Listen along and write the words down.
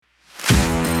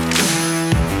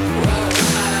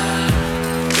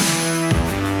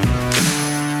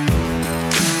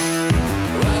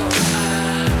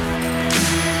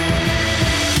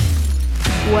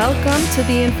Welcome to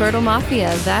the Infertile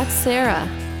Mafia. That's Sarah.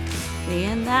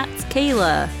 And that's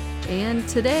Kayla. And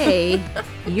today,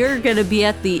 you're going to be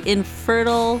at the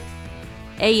Infertile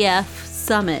AF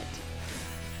Summit.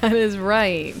 That is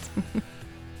right.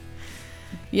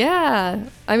 Yeah.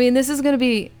 I mean, this is going to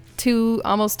be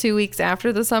almost 2 weeks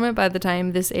after the summit by the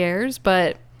time this airs.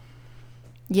 But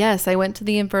yes, I went to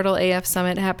the Infertile AF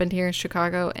Summit. It happened here in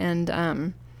Chicago. And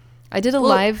I did a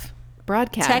live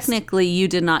broadcast. Technically, you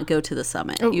did not go to the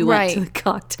summit. You went to the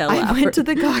cocktail hour. I went to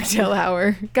the cocktail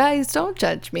hour. Guys, don't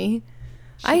judge me.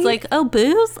 She's like, oh,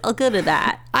 booze? I'll go to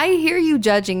that. I hear you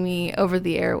judging me over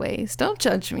the airways. Don't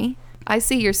judge me. I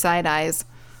see your side eyes.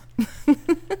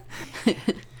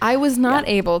 I was not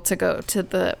able to go to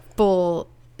the full.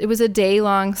 It was a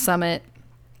day-long summit.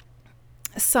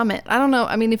 I don't know.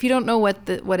 I mean, if you don't know what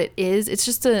it is,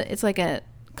 it's like a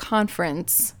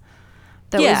conference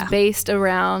that was based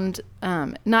around,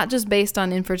 not just based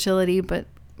on infertility, but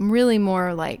really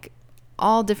more like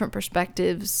all different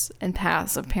perspectives and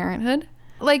paths of parenthood.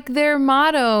 Like their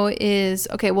motto is,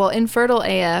 infertile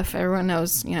AF, everyone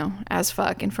knows, as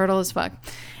fuck, infertile as fuck.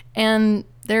 And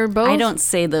they're both... I don't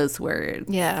say those words.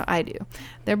 Yeah, I do.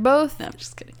 They're both... No, I'm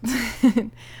just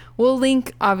kidding. We'll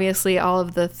link, obviously, all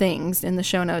of the things in the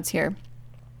show notes here.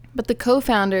 But the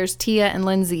co-founders, Tia and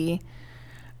Lindsay,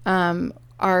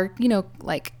 are,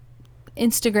 like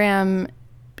Instagram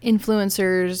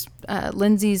influencers.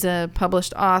 Lindsay's a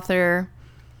published author.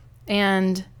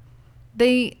 And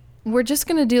we're just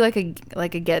going to do like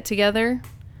a get together.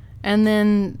 And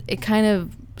then it kind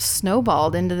of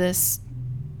snowballed into this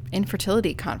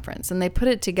infertility conference, and they put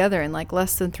it together in like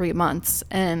less than 3 months,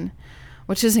 and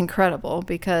which is incredible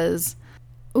because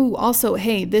also,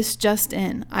 hey, this just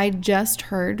in. I just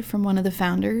heard from one of the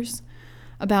founders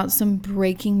about some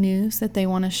breaking news that they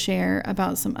want to share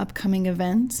about some upcoming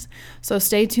events. So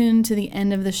stay tuned to the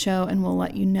end of the show and we'll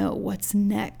let you know what's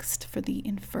next for the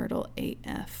Infertile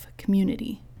AF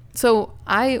community. So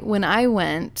when I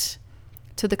went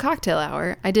to the cocktail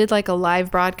hour, I did like a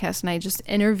live broadcast and I just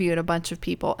interviewed a bunch of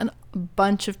people, and a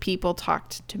bunch of people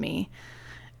talked to me,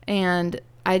 and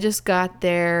I just got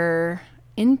their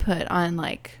input on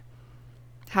like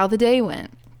how the day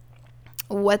went,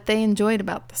 what they enjoyed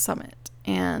about the summit,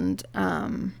 and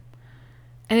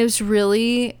it was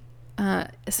really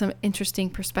some interesting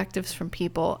perspectives from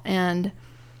people. And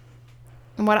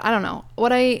what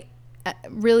I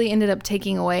really ended up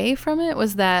taking away from it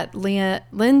was that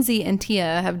Lindsay and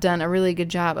Tia have done a really good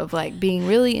job of like being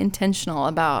really intentional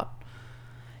about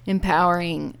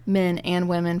empowering men and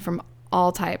women from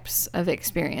all types of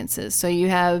experiences. So you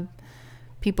have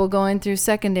people going through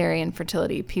secondary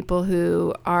infertility, people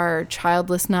who are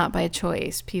childless not by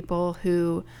choice, people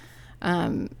who,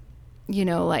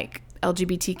 like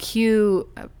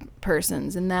LGBTQ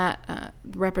persons, and that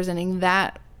representing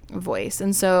that voice.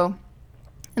 And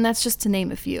that's just to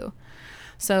name a few.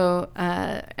 So,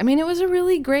 it was a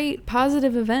really great,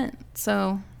 positive event.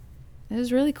 So, it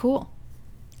was really cool.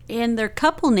 And their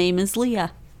couple name is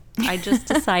Leah. I just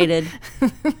decided.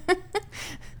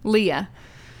 Leah.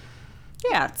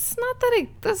 Yeah. That's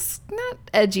not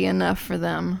edgy enough for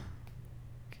them.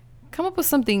 Come up with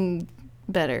something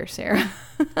better, Sarah.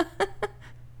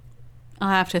 I'll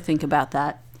have to think about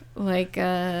that. Like,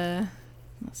 let's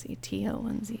see, Tia,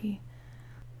 Lindsay...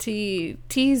 Teasy.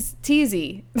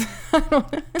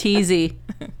 Teasy.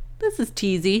 This is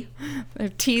teasy. They're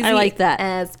teasy. I like that.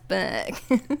 As fuck.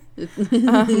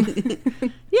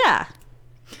 Yeah.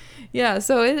 Yeah,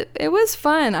 so it was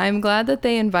fun. I'm glad that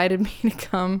they invited me to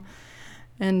come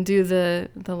and do the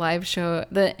live show.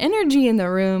 The energy in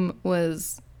the room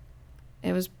was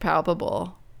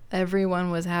palpable.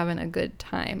 Everyone was having a good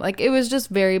time. Like, it was just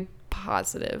very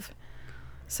positive.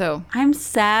 So I'm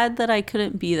sad that I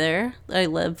couldn't be there. I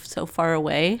live so far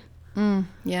away.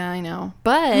 Yeah, I know.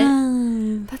 But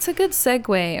that's a good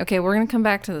segue. Okay, we're going to come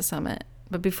back to the summit.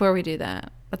 But before we do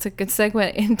that, that's a good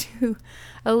segue into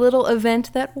a little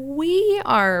event that we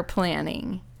are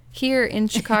planning here in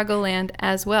Chicagoland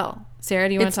as well. Sarah,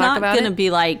 do you want to talk about it?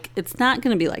 It's not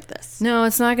going to be like this. No,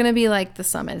 it's not going to be like the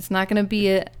summit. It's not going to be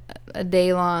a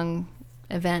day-long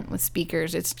event with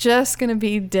speakers. It's just going to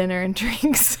be dinner and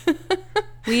drinks.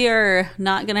 We are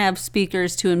not going to have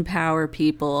speakers to empower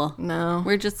people. No.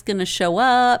 We're just going to show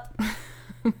up,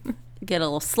 get a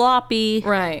little sloppy.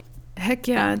 Right. Heck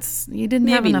yeah. You didn't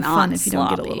have enough fun if you don't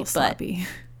get a little sloppy.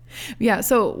 Yeah,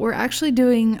 so we're actually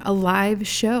doing a live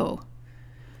show.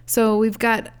 So we've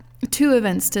got 2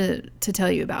 events to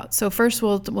tell you about. So first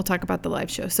we'll talk about the live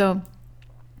show. So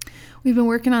we've been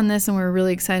working on this and we're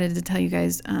really excited to tell you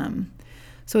guys.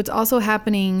 So it's also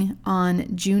happening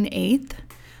on June 8th.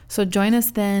 So join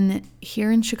us then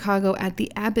here in Chicago at the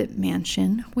Abbott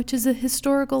Mansion, which is a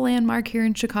historical landmark here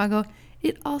in Chicago.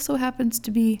 It also happens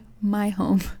to be my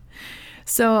home.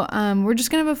 So we're just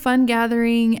going to have a fun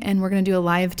gathering, and we're going to do a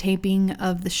live taping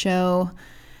of the show.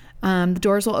 The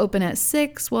doors will open at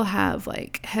 6. We'll have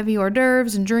like heavy hors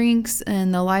d'oeuvres and drinks,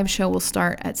 and the live show will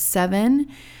start at 7.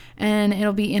 And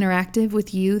it'll be interactive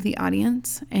with you, the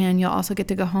audience. And you'll also get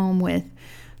to go home with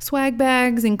swag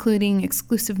bags, including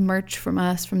exclusive merch from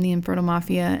us, from the Infertile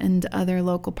Mafia, and other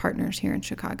local partners here in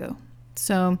Chicago.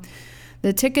 So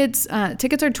the tickets are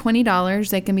 $20.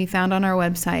 They can be found on our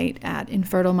website at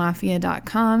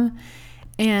infertilemafia.com.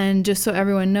 And just so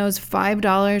everyone knows,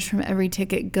 $5 from every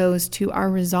ticket goes to our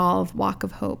Resolve Walk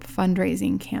of Hope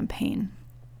fundraising campaign.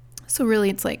 So really,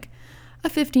 it's like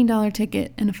a $15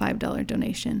 ticket and a $5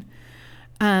 donation.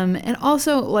 And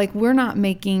also, like, we're not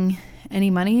making any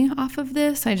money off of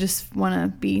this. I just want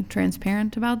to be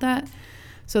transparent about that.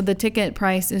 So the ticket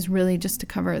price is really just to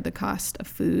cover the cost of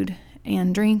food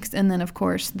and drinks, and then of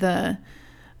course the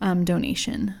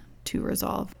donation to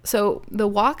Resolve. So the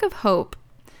Walk of Hope,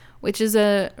 which is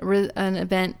an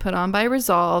event put on by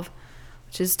Resolve,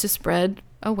 which is to spread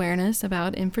awareness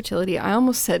about infertility. I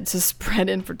almost said to spread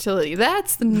infertility.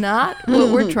 That's not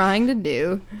what we're trying to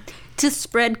do. To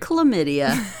spread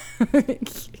chlamydia.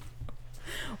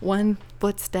 One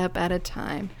footstep at a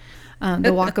time.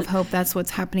 The Walk of Hope, that's what's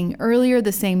happening earlier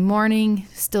the same morning,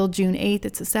 still June 8th.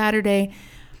 It's a Saturday.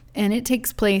 And it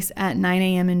takes place at 9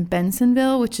 a.m. in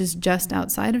Bensonville, which is just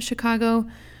outside of Chicago.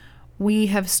 We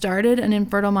have started an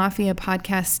Infertile Mafia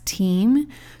podcast team,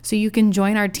 so you can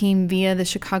join our team via the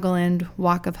Chicagoland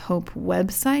Walk of Hope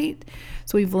website.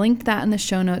 So we've linked that in the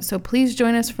show notes. So please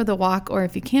join us for the walk, or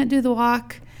if you can't do the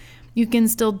walk, you can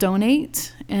still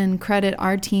donate and credit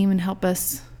our team and help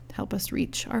us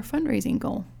reach our fundraising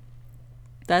goal.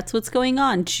 That's what's going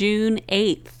on, June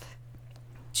 8th.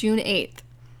 June 8th.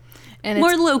 And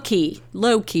more low-key.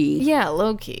 Yeah,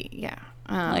 low-key, yeah.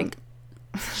 Like,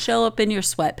 show up in your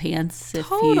sweatpants if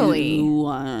you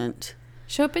want.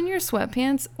 Show up in your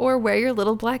sweatpants or wear your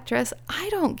little black dress. I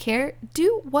don't care.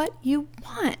 Do what you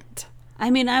want.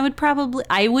 I mean, I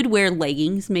would wear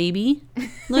leggings maybe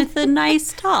with a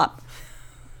nice top.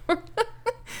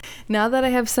 Now that I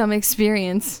have some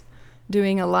experience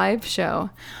doing a live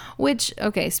show, which,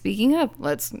 okay, speaking of,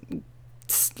 let's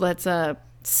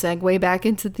segue back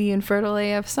into the Infertile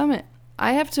AF Summit.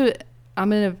 I'm going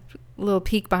to little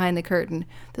peek behind the curtain.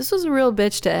 This was a real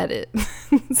bitch to edit.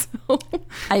 So,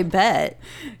 I bet.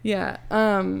 Yeah.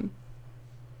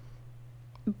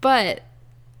 But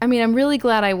I mean, I'm really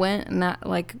glad I went and that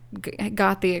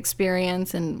got the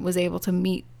experience and was able to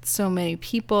meet so many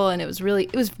people, and it was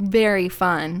very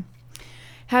fun.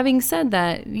 Having said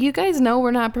that, you guys know we're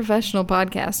not professional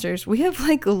podcasters. We have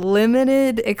like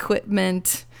limited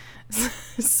equipment.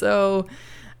 So,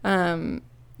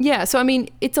 yeah. So, I mean,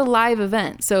 it's a live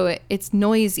event, so it's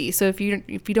noisy. So if you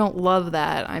don't love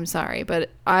that, I'm sorry, but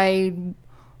I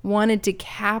wanted to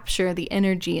capture the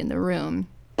energy in the room.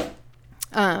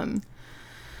 And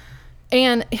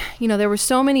you know, there were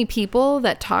so many people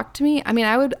that talked to me. I mean,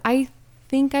 I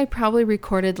think I probably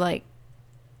recorded like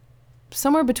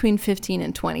somewhere between 15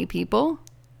 and 20 people.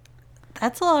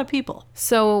 That's a lot of people.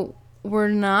 So we're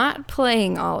not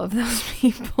playing all of those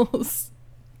people's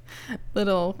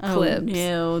little clips. Oh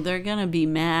no, they're gonna be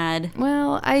mad.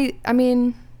 Well, I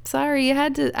mean, sorry, I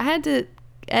had to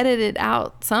edit it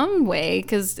out some way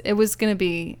because it was gonna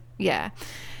be, yeah.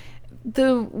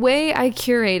 The way I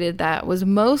curated that was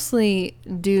mostly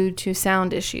due to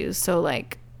sound issues. So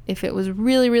like if it was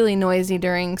really, really noisy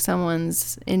during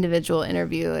someone's individual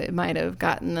interview, it might have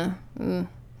gotten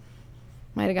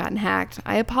hacked.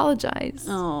 I apologize.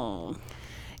 Oh.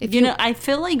 You know, I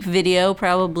feel like video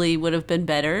probably would have been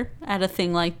better at a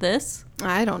thing like this.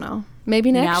 I don't know.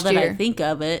 Maybe next year. Now that I think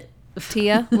of it.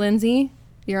 Tia, Lindsay,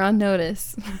 you're on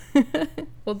notice.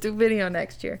 We'll do video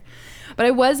next year. But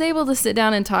I was able to sit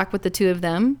down and talk with the two of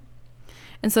them.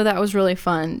 And so that was really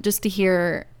fun just to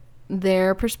hear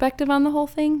their perspective on the whole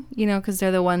thing, you know, because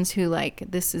they're the ones who like,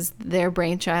 this is their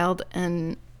brainchild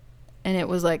and it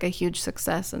was like a huge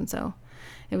success. And so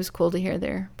it was cool to hear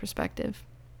their perspective.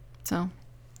 So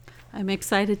I'm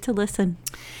excited to listen.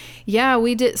 Yeah,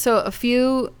 we did. So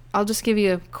I'll just give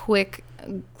you a quick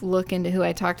look into who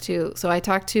I talked to. So I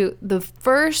talked to the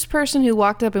first person who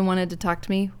walked up and wanted to talk to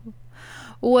me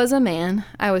was a man.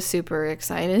 I was super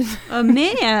excited. A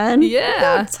man?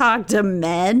 Yeah. Don't talk to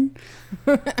men.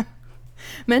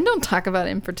 Men don't talk about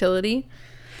infertility.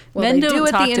 Well, men don't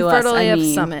talk to us. Infertile AF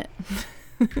Summit.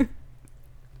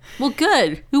 Well,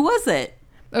 good. Who was it?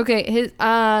 Okay,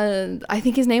 I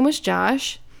think his name was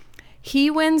Josh. he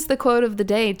wins the quote of the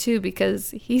day too,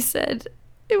 because he said,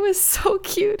 it was so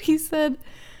cute. He said,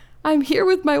 "I'm here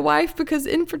with my wife because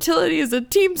infertility is a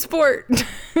team sport."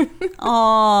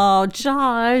 Oh,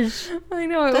 Josh. I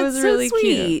know, it That's was so really sweet.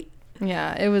 cute.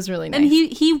 Yeah, it was really nice. And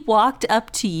he walked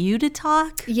up to you to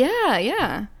talk?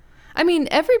 Yeah. I mean,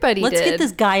 everybody Let's did. get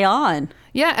this guy on.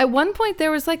 Yeah, at one point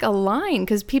there was like a line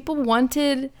because people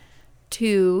wanted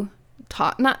to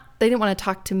talk. They didn't want to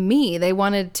talk to me. They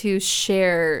wanted to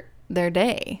share their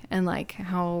day and like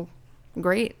how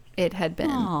great it had been.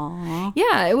 Aww.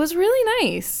 Yeah, it was really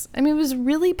nice. I mean, it was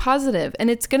really positive. And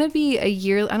it's going to be a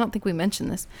year. I don't think we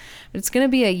mentioned this, but it's going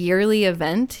to be a yearly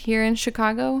event here in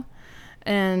Chicago.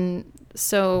 And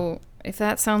so if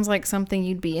that sounds like something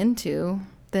you'd be into,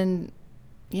 then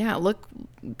yeah, look,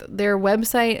 their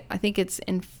website, I think it's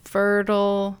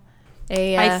Infertile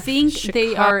AF. I think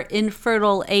they are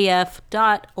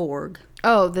infertileaf.org.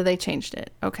 Oh, they changed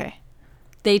it. Okay.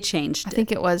 They changed it. I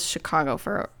think it was Chicago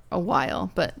for a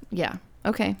while, but yeah.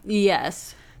 Okay.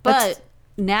 Yes. But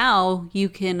now you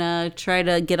can try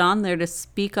to get on there to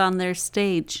speak on their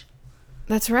stage.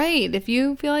 That's right. If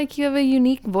you feel like you have a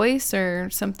unique voice or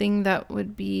something that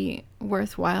would be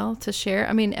worthwhile to share,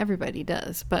 I mean, everybody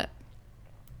does, but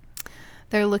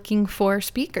they're looking for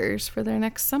speakers for their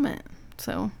next summit.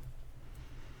 So,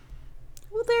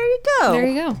 well, there you go. There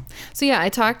you go. So, yeah, I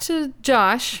talked to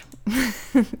Josh,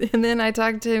 and then I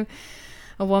talked to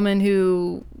a woman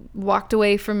who walked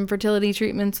away from fertility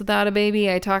treatments without a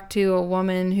baby. I talked to a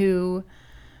woman who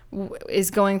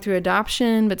is going through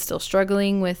adoption but still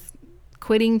struggling with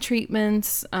quitting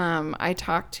treatments. I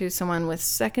talked to someone with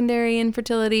secondary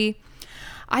infertility.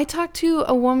 I talked to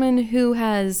a woman who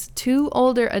has 2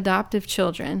 older adoptive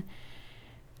children,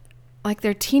 like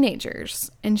they're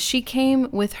teenagers, and she came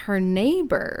with her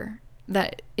neighbor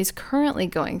that is currently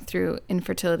going through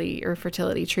infertility or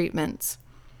fertility treatments.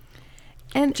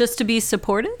 And just to be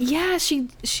supportive? Yeah, she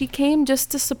came just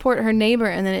to support her neighbor,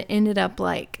 and then it ended up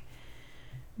like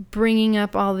bringing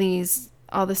up all this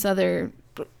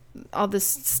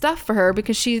stuff for her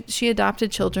because she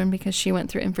adopted children because she went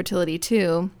through infertility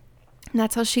too. And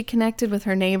that's how she connected with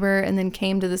her neighbor and then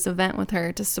came to this event with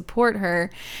her to support her.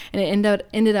 And it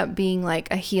ended up being like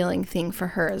a healing thing for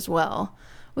her as well,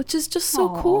 which is just so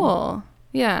cool.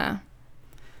 Yeah.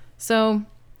 So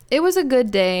it was a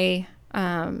good day.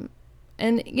 And,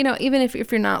 you know, even if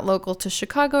you're not local to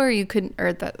Chicago or you couldn't,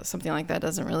 or that something like that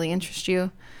doesn't really interest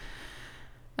you,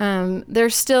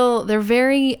 they're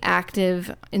very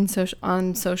active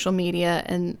on social media,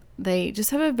 and they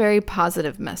just have a very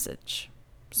positive message.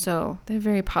 So they have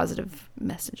very positive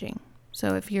messaging.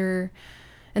 So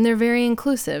and they're very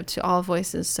inclusive to all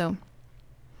voices. So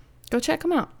go check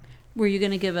them out. Were you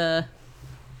going to give a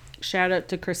shout out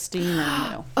to Christine?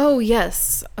 No. Oh,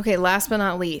 yes. Okay. Last but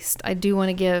not least, I do want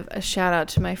to give a shout out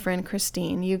to my friend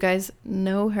Christine. You guys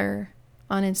know her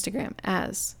on Instagram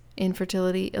as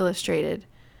Infertility Illustrated.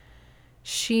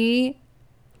 She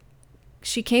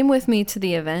came with me to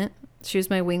the event. She was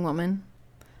my wing woman.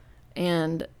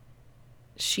 And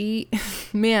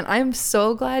man, I'm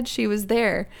so glad she was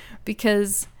there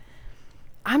because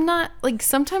I'm not, like,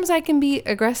 sometimes I can be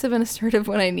aggressive and assertive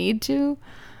when I need to,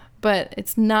 but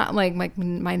it's not like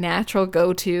my natural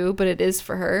go-to, but it is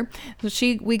for her.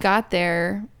 So we got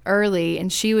there early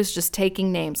and she was just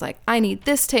taking names like, I need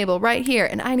this table right here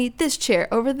and I need this chair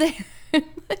over there.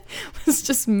 Was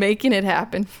just making it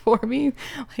happen for me.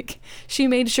 Like, she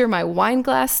made sure my wine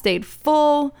glass stayed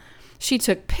full. She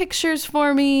took pictures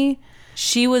for me.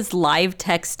 She was live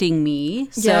texting me,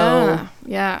 so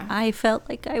yeah. I felt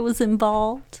like I was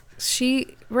involved.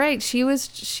 She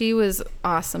was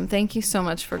awesome. Thank you so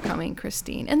much for coming,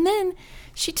 Christine. And then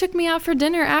she took me out for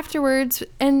dinner afterwards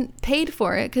and paid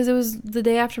for it because it was the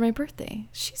day after my birthday.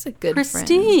 She's a good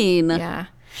Christine. friend. Yeah.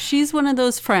 She's one of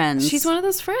those friends. She's one of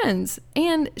those friends.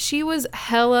 And she was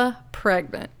hella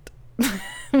pregnant.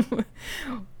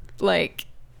 Like,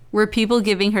 were people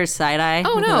giving her side eye?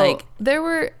 Oh, no.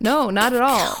 No, not at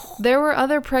all. There were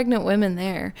other pregnant women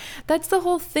there. That's the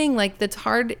whole thing. Like, that's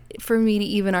hard for me to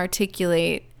even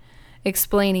articulate,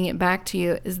 explaining it back to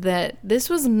you, is that this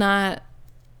was not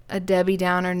a Debbie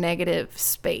Downer negative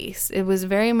space. It was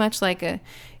very much like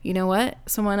you know what?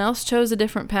 Someone else chose a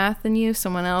different path than you.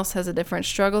 Someone else has a different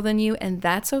struggle than you, and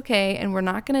that's okay. And we're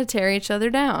not going to tear each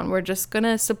other down. We're just going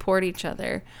to support each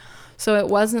other. So it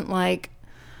wasn't like,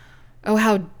 oh,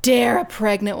 how dare a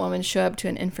pregnant woman show up to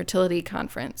an infertility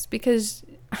conference, because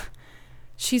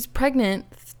she's pregnant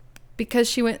because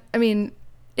she went, I mean,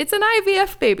 it's an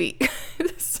IVF baby.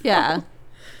 So, yeah.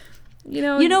 You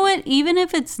know what? Even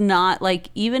if it's not, like,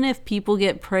 even if people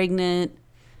get pregnant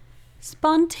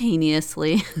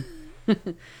spontaneously,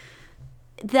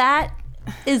 that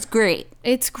is great.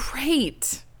 It's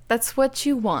great. That's what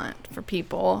you want for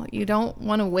people. You don't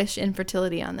want to wish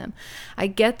infertility on them. I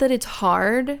get that it's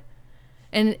hard,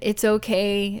 and it's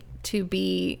okay to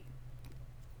be,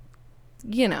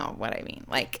 you know what I mean.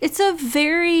 Like, it's a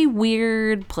very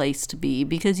weird place to be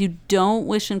because you don't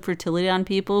wish infertility on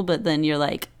people, but then you're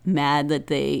like mad that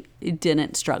they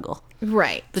didn't struggle.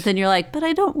 Right. But then you're like, but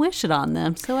I don't wish it on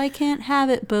them, so I can't have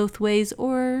it both ways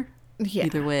or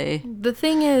either way. The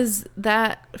thing is,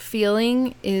 that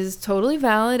feeling is totally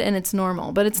valid and it's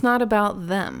normal, but it's not about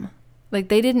them. Like,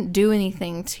 they didn't do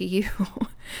anything to you.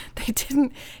 They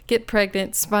didn't get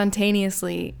pregnant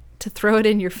spontaneously to throw it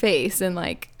in your face and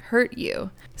like hurt you.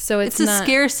 So it's a not...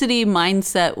 scarcity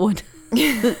mindset.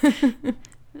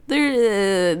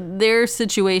 Their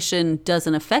situation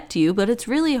doesn't affect you, but it's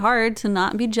really hard to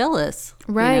not be jealous.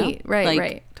 Right, you know?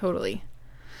 right. Totally.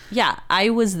 Yeah, I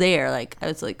was there. Like, I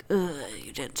was like, ugh,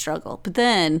 you didn't struggle. But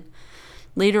then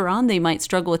later on, they might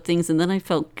struggle with things, and then I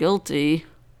felt guilty.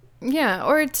 Yeah,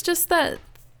 or it's just that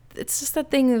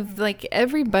thing of like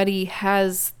everybody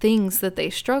has things that they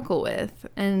struggle with,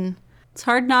 and it's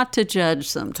hard not to judge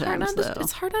sometimes,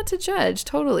 it's hard not to judge,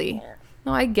 totally.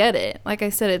 No, I get it. Like I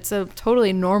said, it's a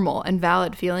totally normal and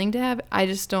valid feeling to have. I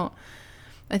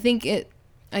think it,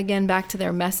 again, back to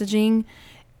their messaging,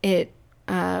 it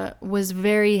was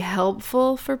very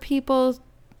helpful for people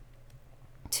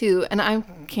to, and I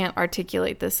can't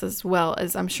articulate this as well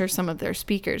as I'm sure some of their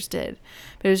speakers did,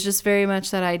 but it was just very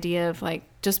much that idea of like,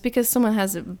 just because someone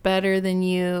has it better than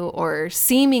you or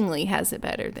seemingly has it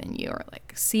better than you, or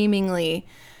like seemingly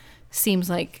seems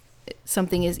like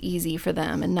something is easy for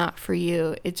them and not for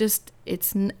you, it's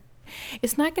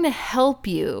not going to help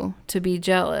you to be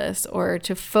jealous or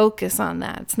to focus on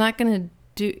that. It's not going to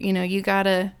do, you got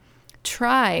to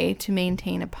try to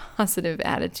maintain a positive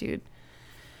attitude.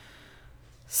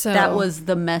 So that was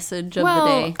the message of the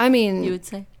day. I mean, you would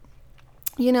say,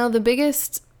 the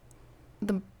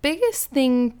biggest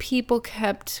thing people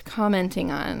kept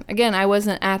commenting on, again, I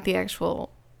wasn't at the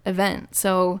actual event,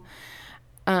 so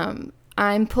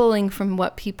I'm pulling from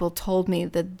what people told me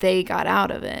that they got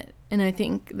out of it. And I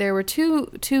think there were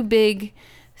two big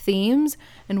themes,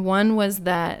 and one was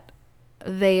that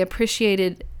they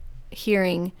appreciated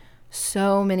hearing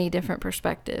so many different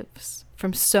perspectives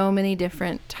from so many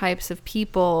different types of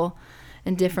people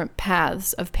and different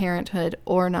paths of parenthood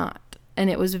or not. And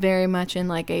it was very much in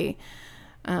like a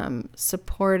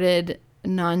supported,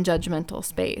 non-judgmental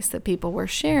space that people were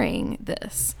sharing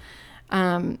this.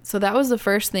 So that was the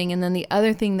first thing. And then the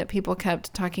other thing that people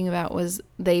kept talking about was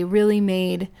they really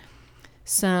made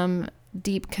some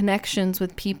deep connections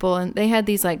with people. And they had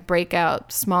these like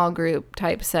breakout small group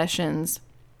type sessions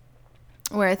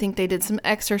where I think they did some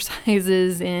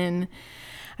exercises in,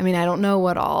 I don't know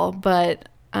what all, but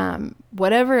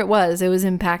whatever it was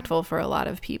impactful for a lot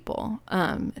of people.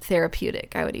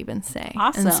 Therapeutic, I would even say.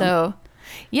 Awesome. And so,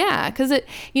 yeah, because it,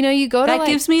 you go to that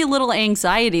gives me a little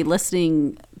anxiety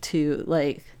listening to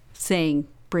like saying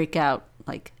breakout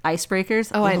like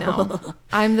icebreakers. Oh, I know.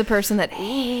 I'm the person that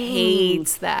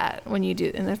hates that when you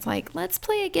do, and it's like, let's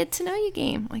play a get to know you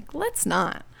game. Like, let's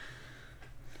not.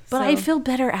 But I feel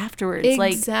better afterwards.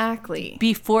 Exactly. Like,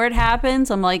 before it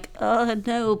happens, I'm like, oh,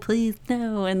 no, please,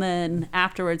 no. And then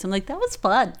afterwards, I'm like, that was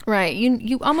fun. Right.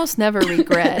 You almost never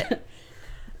regret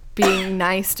being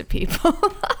nice to people.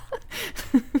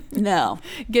 No.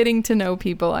 Getting to know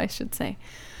people, I should say.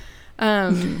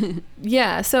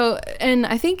 Yeah. So, and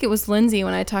I think it was Lindsay,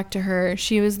 when I talked to her,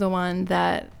 she was the one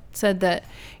that said that,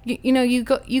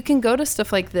 you can go to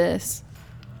stuff like this,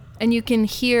 and you can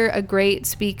hear a great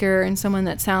speaker and someone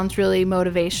that sounds really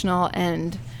motivational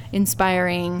and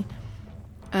inspiring.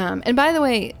 And by the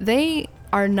way, they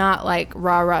are not like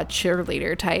rah-rah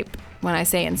cheerleader type. When I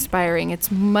say inspiring, it's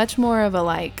much more of a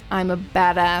like, I'm a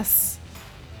badass,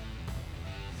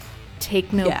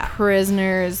 take no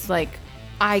prisoners, like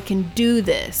I can do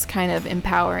this kind of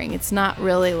empowering. It's not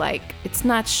really like, it's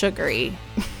not sugary,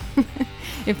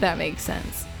 if that makes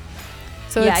sense.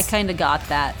 So yeah, I kind of got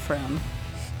that from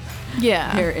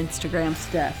their Instagram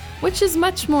stuff, which is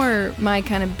much more my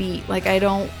kind of beat. Like, I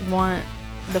don't want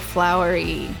the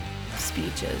flowery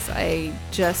speeches. I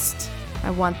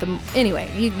want them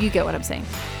anyway. You get what I'm saying.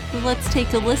 Well, let's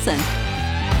take a listen.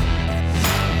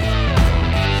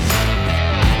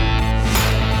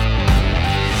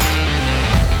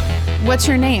 What's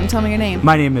your name? Tell me your name.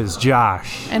 My name is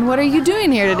Josh. And what are you doing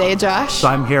here today, Josh? So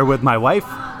I'm here with my wife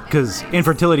because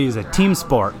infertility is a team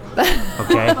sport.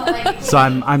 Okay, so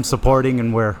I'm supporting,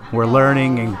 and we're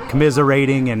learning and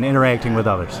commiserating and interacting with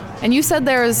others. And you said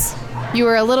you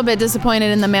were a little bit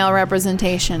disappointed in the male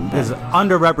representation. It's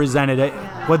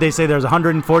underrepresented. what they say, there's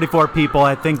 144 people.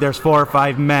 I think there's 4 or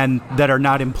 5 men that are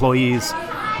not employees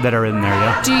that are in there,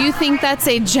 yeah. Do you think that's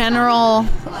a general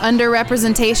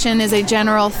underrepresentation, is a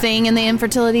general thing in the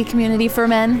infertility community for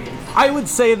men? I would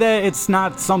say that it's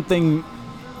not something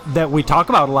that we talk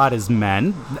about a lot as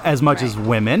men, as much as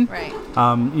women. Right.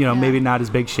 Maybe not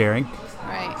as big sharing.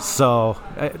 Right. So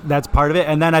that's part of it.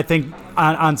 And then I think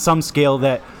on some scale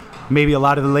that maybe a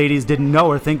lot of the ladies didn't know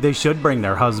or think they should bring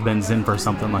their husbands in for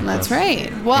something like That's this.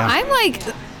 right. Well, Yeah. I'm like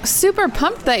super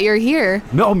pumped that you're here.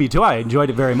 No, me too. I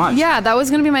enjoyed it very much. Yeah, that was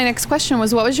going to be my next question,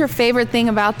 was what was your favorite thing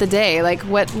about the day? Like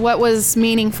what was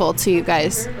meaningful to you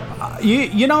guys?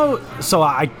 So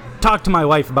I talk to my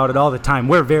wife about it all the time.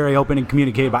 We're very open and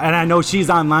communicate about it. And I know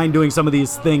she's online doing some of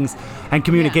these things and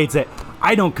communicates it.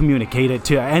 I don't communicate it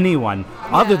to anyone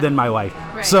other than my wife.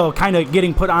 Right. So kind of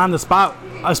getting put on the spot,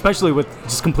 especially with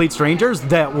just complete strangers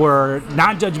that were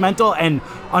not judgmental and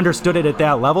understood it at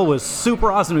that level, was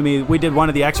super awesome to me. We did one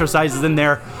of the exercises in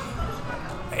there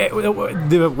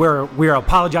where we were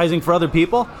apologizing for other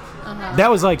people. That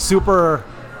was like super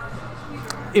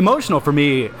emotional for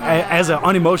me as an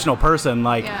unemotional person.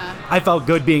 Like, I felt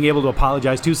good being able to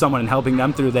apologize to someone and helping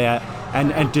them through that,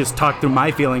 and just talk through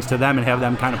my feelings to them and have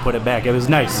them kind of put it back. It was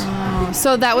nice.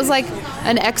 So that was like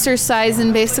an exercise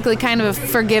in basically kind of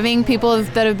forgiving people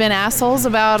that have been assholes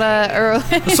about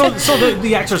So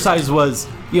the exercise was,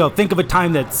 think of a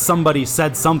time that somebody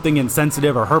said something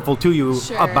insensitive or hurtful to you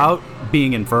about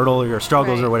being infertile or your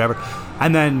struggles or whatever.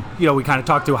 And then, we kind of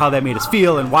talked through how that made us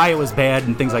feel and why it was bad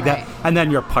and things like that. And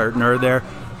then your partner there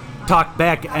talked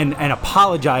back and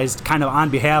apologized kind of on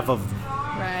behalf of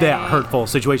that hurtful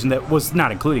situation that was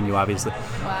not including you, obviously.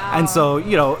 Wow. And so,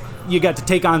 you got to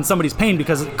take on somebody's pain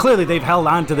because clearly they've held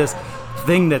on to this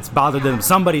thing that's bothered them.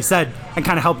 Somebody said, and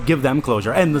kind of help give them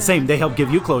closure. And the same, they help give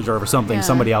you closure over something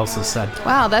somebody else has said.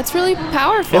 Wow, that's really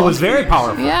powerful. It was very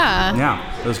powerful. Yeah.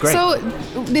 Yeah, it was great. So,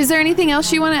 is there anything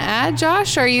else you want to add,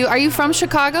 Josh? Are you from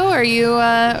Chicago? Are you?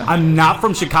 I'm not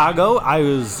from Chicago. I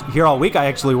was here all week. I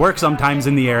actually work sometimes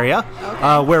in the area.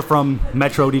 Okay. We're from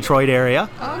Metro Detroit area.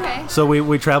 Okay. So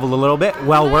we traveled a little bit.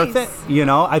 Well worth it.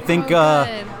 I think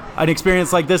good. an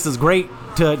experience like this is great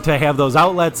to have those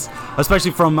outlets,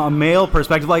 especially from a male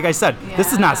perspective. Like I said,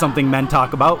 this is not something men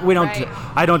talk about. We don't. Right.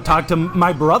 I don't talk to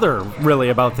my brother really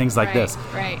about things like this.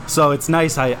 Right. So it's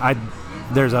nice.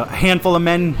 There's a handful of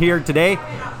men here today.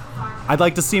 I'd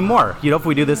like to see more. If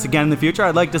we do this again in the future,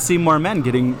 I'd like to see more men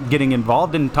getting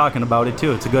involved and talking about it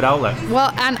too. It's a good outlet.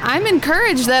 Well, and I'm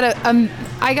encouraged that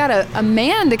I got a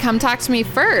man to come talk to me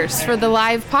first for the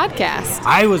live podcast.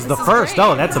 I was the first. Great.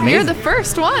 Oh, that's amazing. You're the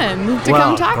first one to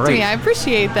come talk to me. I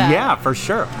appreciate that. Yeah, for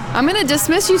sure. I'm going to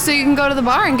dismiss you so you can go to the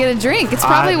bar and get a drink. It's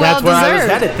probably well that's deserved. where I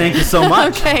was headed. Thank you so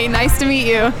much. Okay, nice to meet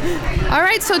you. All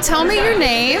right, so tell me your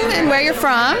name and where you're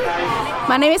from.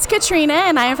 My name is Katrina,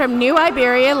 and I am from New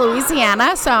Iberia,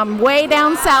 Louisiana, so I'm way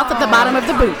down south at the bottom of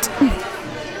the boot.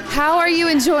 How are you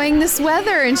enjoying this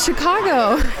weather in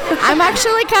Chicago? I'm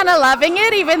actually kind of loving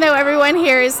it, even though everyone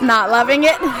here is not loving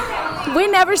it. We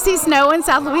never see snow in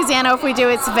South Louisiana. If we do,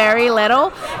 it's very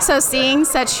little. So seeing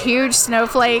such huge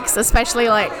snowflakes, especially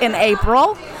like in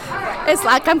April, it's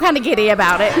like I'm kind of giddy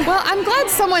about it. Well, I'm glad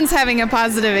someone's having a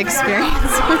positive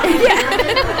experience.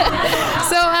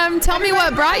 So tell me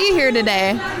what brought you here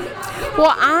today.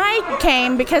 Well, I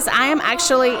came because I am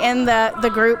actually in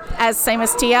the group as same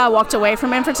as Tia. I walked away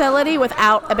from infertility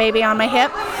without a baby on my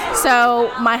hip.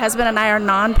 So my husband and I are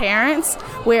non-parents.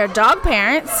 We are dog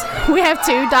parents. We have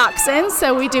 2 dachshunds,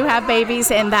 so we do have babies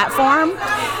in that form.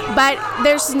 But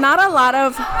there's not a lot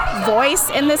of voice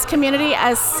in this community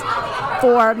as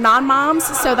for non-moms,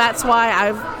 so that's why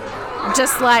I've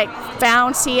just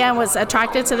found Tia and was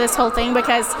attracted to this whole thing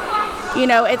because,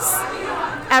 it's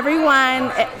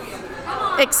everyone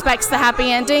expects the happy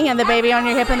ending and the baby on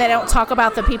your hip, and they don't talk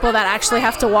about the people that actually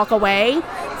have to walk away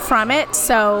from it.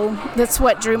 So that's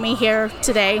what drew me here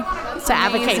today to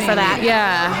advocate for that.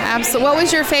 Yeah, absolutely. What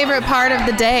was your favorite part of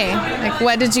the day?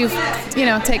 What did you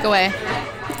take away?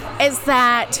 Is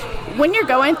that when you're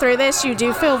going through this, you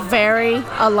do feel very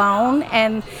alone,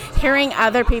 and hearing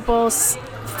other people's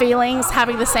feelings,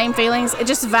 having the same feelings, it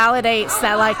just validates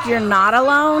that you're not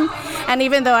alone. And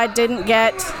even though I didn't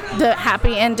get the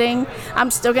happy ending, I'm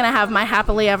still gonna have my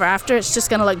happily ever after. It's just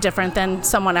gonna look different than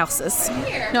someone else's.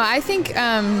 No, I think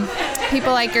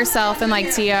people like yourself and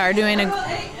like Tia are doing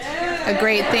a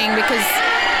great thing because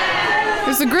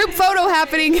there's a group photo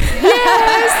happening.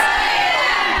 Yes.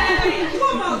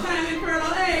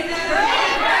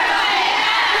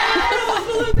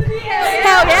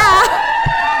 Hell yeah.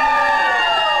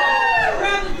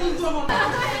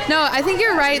 No, I think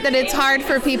you're right that it's hard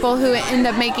for people who end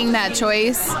up making that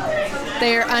choice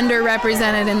They're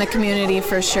underrepresented in the community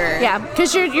for sure. Yeah,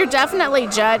 because you're definitely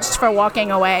judged for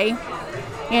walking away.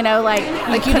 You know, like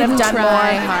you could have done more.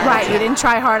 Hard. Right, you didn't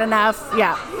try hard enough.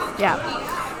 Yeah.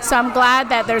 So I'm glad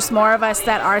that there's more of us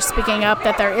that are speaking up,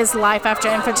 that there is life after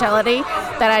infertility,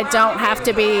 that I don't have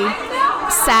to be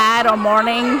sad or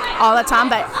mourning all the time,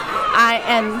 but I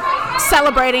am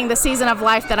celebrating the season of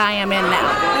life that I am in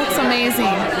now. That's amazing.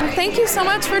 Thank you so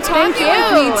much for talking Thank you.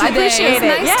 with me today. I appreciate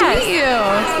it. Nice to meet you.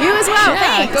 You as well.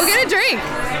 Yeah, Thanks. go get a drink.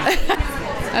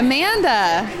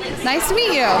 Amanda, nice to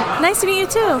meet you. Nice to meet you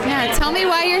too. Yeah, tell me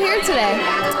why you're here today.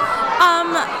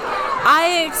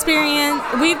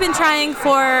 We've been trying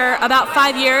for about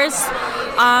 5 years,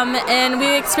 and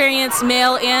we experienced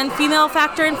male and female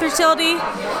factor infertility.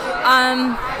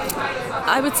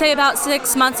 I would say about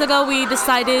 6 months ago, we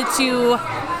decided to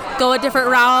go a different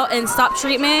route and stop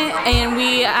treatment, and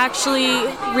we actually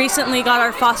recently got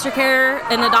our foster care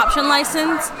and adoption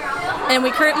license, and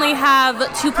we currently have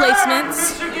 2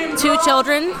 placements, 2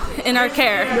 children in our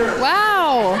care.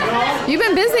 Wow, you've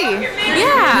been busy.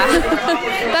 Yeah.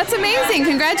 That's amazing.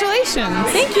 Congratulations.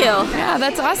 Thank you. Yeah,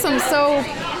 that's awesome. So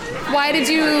why did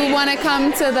you want to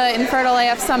come to the Infertile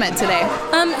AF Summit today?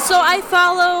 So I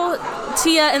follow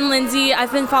Tia and Lindsay.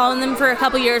 I've been following them for a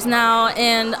couple years now,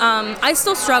 and I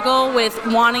still struggle with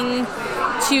wanting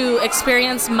to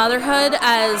experience motherhood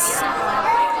as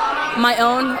my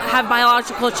own, have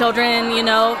biological children, you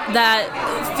know, that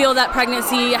feel that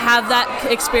pregnancy, have that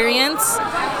experience,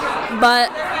 but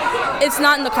it's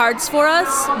not in the cards for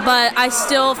us. But I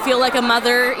still feel like a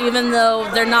mother, even though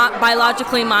they're not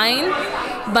biologically mine,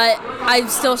 but I'm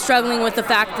still struggling with the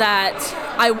fact that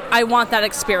I want that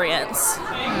experience.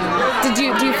 Do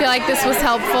you feel like this was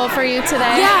helpful for you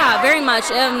today? Yeah, very much.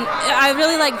 I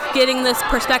really like getting this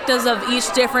perspectives of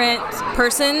each different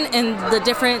person and the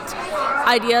different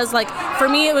ideas. Like for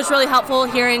me, it was really helpful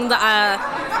hearing the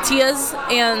Tia's,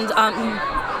 and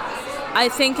I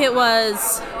think it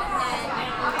was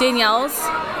Danielle's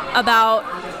about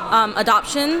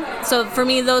adoption. So for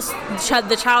me,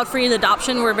 the child-free and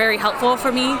adoption were very helpful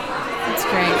for me. That's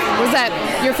great. Was that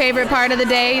your favorite part of the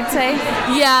day, you'd say?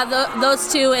 Yeah,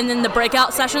 those 2, and then the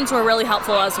breakout sessions were really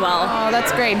helpful as well. Oh,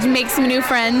 that's great. Did you make some new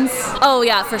friends? Oh,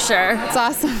 yeah, for sure. That's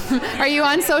awesome. Are you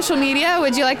on social media?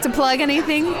 Would you like to plug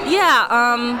anything? Yeah,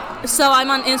 so I'm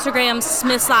on Instagram,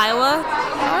 Smiths, Iowa.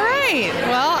 All right.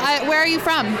 Well, where are you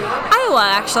from? Iowa,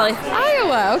 actually.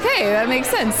 Iowa. Okay, that makes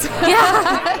sense.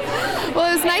 Yeah. Well,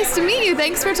 it was nice to meet you.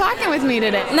 Thanks for talking with me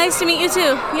today. Nice to meet you,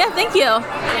 too. Yeah, thank you.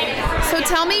 So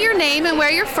tell me your name and where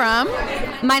you're from.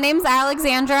 My name's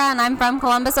Alexandra, and I'm from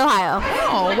Columbus, Ohio.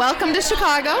 Oh, welcome to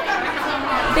Chicago.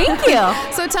 Thank you.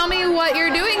 So tell me what you're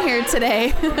doing here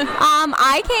today.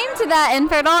 I came to the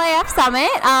Infertile AF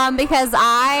Summit because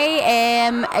I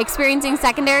am experiencing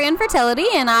secondary infertility,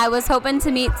 and I was hoping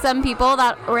to meet some people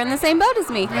that were in the same boat as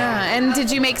me. Yeah, and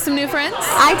did you make some new friends?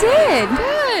 I did.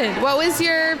 Good. What was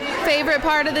your favorite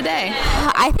part of the day?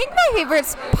 I think my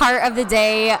favorite part of the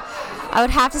day, I would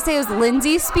have to say, it was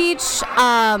Lindsay's speech.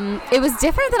 It was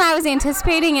different than I was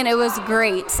anticipating, and it was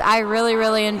great. I really,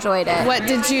 really enjoyed it. What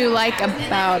did you like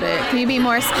about it? Can you be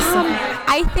more specific?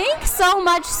 I think so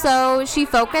much so she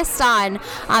focused on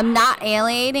not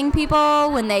alienating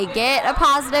people when they get a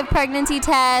positive pregnancy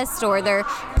test or their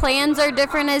plans are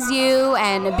different as you,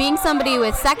 and being somebody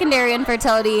with secondary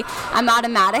infertility, I'm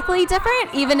automatically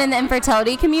different, even in the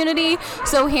infertility community.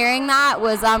 So hearing that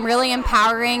was really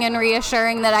empowering and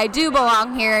reassuring that I do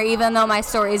belong here, even though my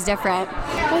story is different.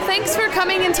 Well, thanks for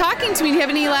coming and talking to me. Do you have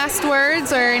any last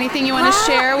words or anything you want to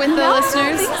share with the listeners? I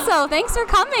don't think so. Thanks for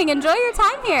coming. Enjoy your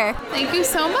time here. Thank you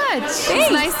so much. Thanks.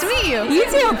 It's nice to meet you. You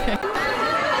too.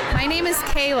 My name is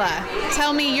Kayla.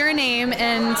 Tell me your name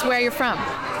and where you're from.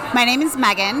 My name is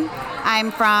Megan.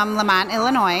 I'm from Lamont,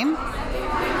 Illinois.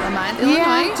 Lamont, Illinois?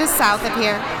 Yeah, just south of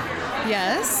here.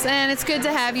 Yes, and it's good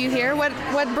to have you here. What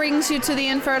brings you to the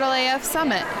Infertile AF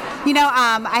Summit? You know,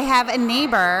 I have a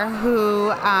neighbor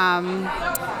who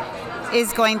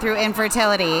is going through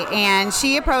infertility, and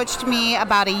she approached me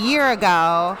about a year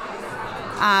ago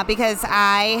because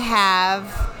I have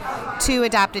 2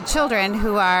 adopted children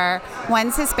who are,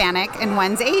 one's Hispanic and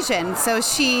one's Asian. So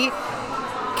she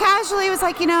casually was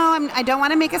like, I don't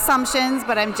want to make assumptions,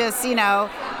 but I'm just,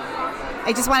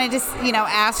 I just wanted to,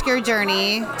 ask your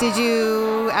journey. Did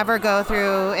you ever go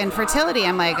through infertility?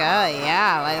 I'm like, oh,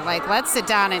 yeah. Like, let's sit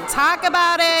down and talk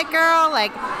about it, girl.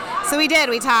 Like, so we did.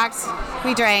 We talked.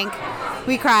 We drank.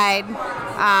 We cried.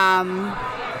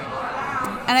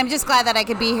 And I'm just glad that I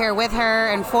could be here with her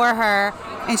and for her.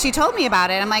 And she told me about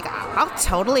it. I'm like, I'll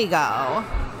totally go.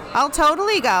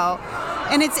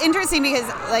 And it's interesting because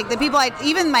like the people,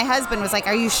 even my husband was like,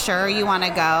 "Are you sure you want to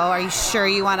go? Are you sure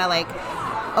you want to like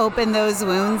open those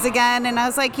wounds again?" And I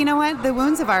was like, you know what? The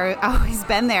wounds have always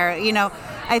been there. You know,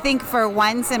 I think for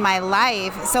once in my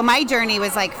life, so my journey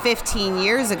was like 15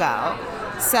 years ago.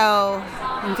 So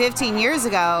 15 years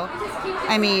ago,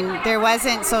 I mean, there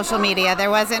wasn't social media.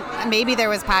 Maybe there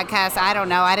was podcasts. I don't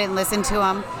know. I didn't listen to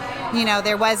them. You know,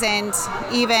 there wasn't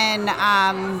even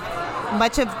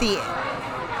much of the,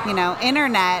 you know,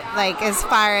 internet, like as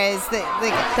far as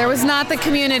there was not the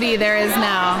community there is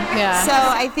now. Yeah. So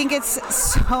I think it's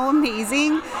so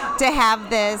amazing to have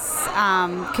this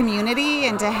community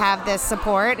and to have this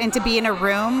support and to be in a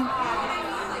room,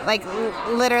 like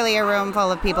literally a room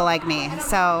full of people like me.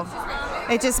 So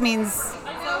it just means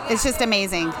it's just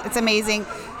amazing. It's amazing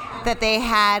that they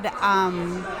had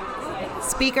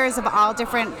speakers of all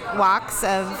different walks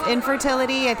of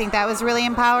infertility. I think that was really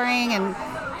empowering and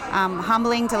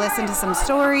humbling to listen to some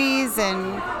stories and,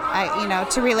 you know,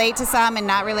 to relate to some and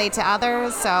not relate to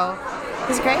others. So it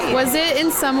was great. Was it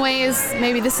in some ways,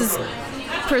 maybe this is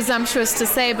presumptuous to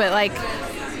say, but like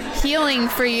healing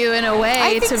for you in a way?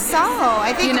 I think so.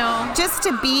 I think, you know, just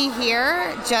to be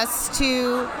here, just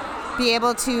to be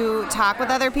able to talk with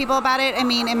other people about it. I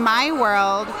mean, in my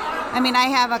world, I mean, I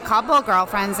have a couple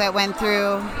girlfriends that went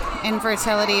through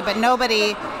infertility, but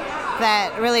nobody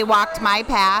that really walked my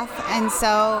path. And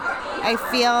so I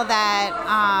feel that,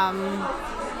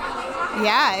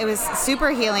 yeah, it was super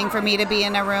healing for me to be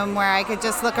in a room where I could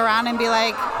just look around and be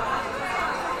like,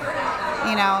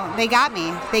 you know, they got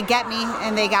me. They get me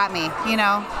and they got me, you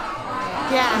know?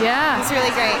 Yeah. Yeah. It's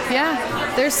really great. Yeah.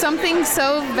 There's something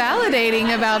so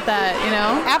validating about that, you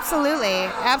know? Absolutely.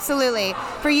 Absolutely.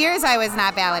 For years I was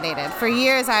not validated. For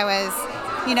years I was,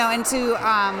 you know, and to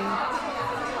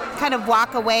kind of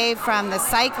walk away from the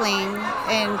cycling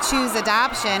and choose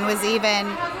adoption was even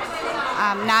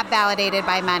not validated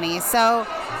by money. So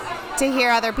to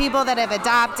hear other people that have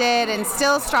adopted and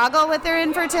still struggle with their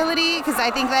infertility, because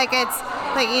I think like it's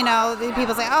like, you know,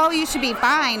 people say, oh, you should be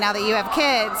fine now that you have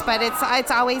kids, but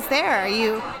it's always there.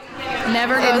 It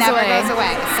never goes away.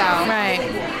 So right.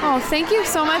 Oh, thank you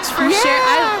so much for sharing.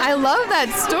 I love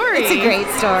that story. It's a great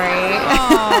story.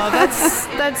 Oh,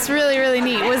 that's really, really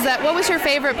neat. What was your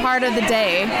favorite part of the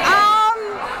day?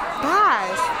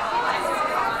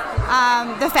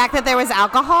 The fact that there was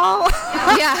alcohol.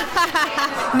 Yeah.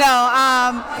 No,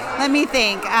 let me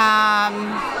think.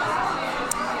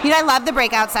 You know, I love the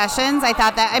breakout sessions. I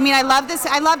thought that, I mean, I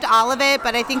loved all of it,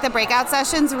 but I think the breakout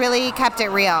sessions really kept it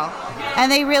real.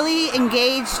 And they really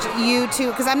engaged you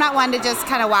too, because I'm not one to just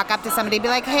kind of walk up to somebody and be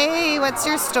like, hey, what's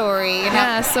your story? You know?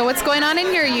 Yeah, so what's going on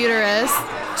in your uterus?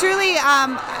 Truly,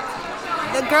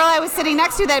 the girl I was sitting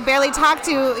next to that I barely talked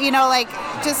to, you know, like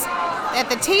just at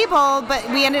the table, but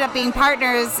we ended up being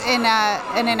partners in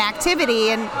an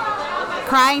activity and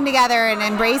crying together and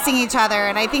embracing each other.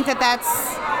 And I think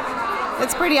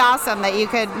that's pretty awesome that you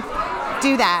could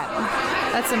do that.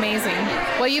 That's amazing.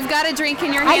 Well, you've got a drink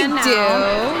in your hand now.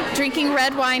 I do. Drinking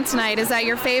red wine tonight. Is that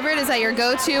your favorite? Is that your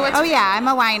go-to? Oh, yeah. I'm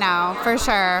a wino. For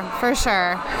sure. For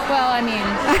sure. Well, I mean,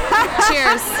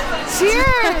 cheers.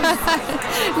 Cheers.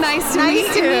 Nice to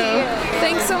meet you.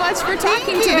 Thanks so much for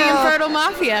talking to the Infertile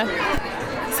Mafia.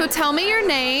 So tell me your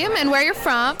name and where you're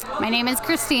from. My name is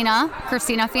Christina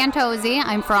Fantozzi.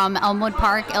 I'm from Elmwood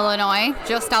Park, Illinois,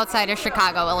 just outside of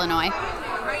Chicago, Illinois.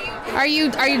 Are you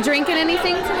drinking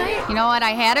anything tonight? You know what?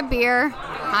 I had a beer.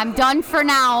 I'm done for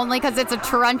now, only because it's a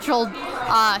torrential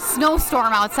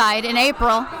snowstorm outside in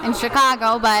April in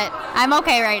Chicago, but I'm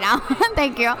okay right now.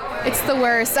 Thank you. It's the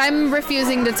worst. I'm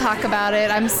refusing to talk about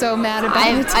it. I'm so mad about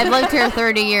it. I've lived here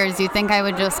 30 years. You'd think I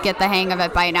would just get the hang of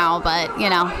it by now, but, you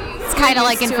know, it's kind of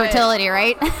like infertility,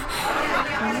 right?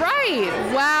 Right.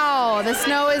 Wow. The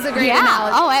snow is a great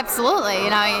analogy. Oh, absolutely.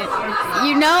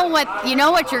 You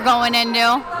know what you're going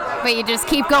into, but you just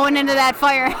keep going into that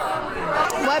fire.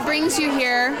 What brings you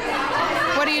here?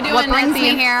 What are you doing? What brings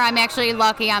me here? I'm actually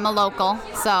lucky. I'm a local,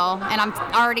 and I'm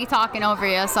already talking over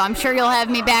you, so I'm sure you'll have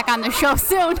me back on the show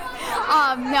soon.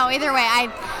 No, either way,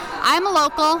 I'm a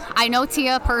local. I know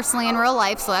Tia personally in real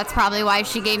life, so that's probably why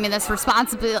she gave me this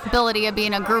responsibility of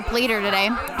being a group leader today.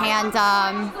 And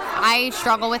I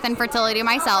struggle with infertility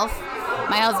myself.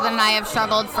 My husband and I have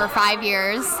struggled for 5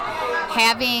 years.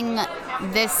 Having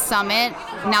this summit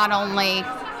not only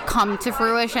come to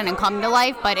fruition and come to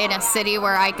life, but in a city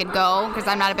where I could go, because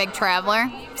I'm not a big traveler,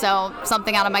 so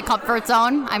something out of my comfort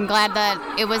zone. I'm glad that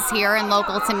it was here and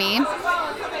local to me.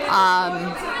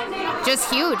 Just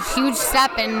huge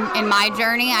step in my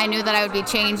journey. I knew that I would be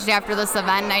changed after this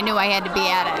event, and I knew I had to be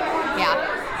at it. Yeah.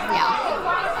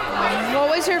 What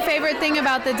was your favorite thing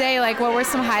about the day? Like, what were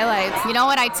some highlights? You know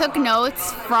what? I took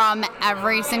notes from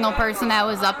every single person that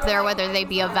was up there, whether they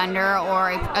be a vendor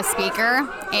or a speaker.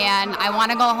 And I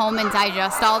want to go home and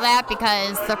digest all that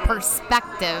because the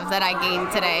perspective that I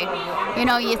gained today. You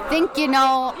know, you think you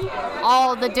know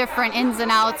all the different ins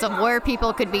and outs of where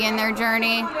people could be in their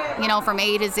journey, you know, from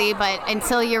A to Z. But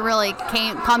until you really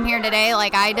come here today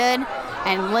like I did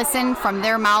and listen from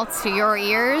their mouths to your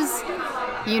ears,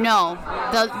 you know,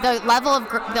 the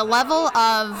level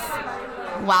of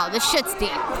wow, this shit's deep.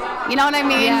 You know what I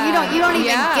mean? Yeah. You don't even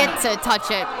get to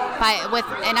touch it with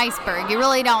an iceberg. You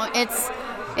really don't.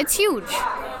 It's huge.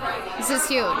 This is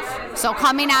huge. So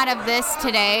coming out of this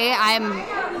today, I'm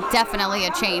definitely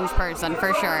a changed person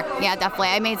for sure. Yeah, definitely.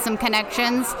 I made some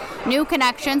connections, new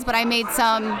connections, but I made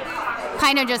some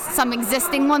kind of just some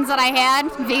existing ones that I had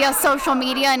via social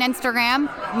media and Instagram.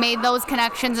 Made those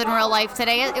connections in real life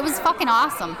today. It was fucking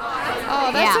awesome. Oh,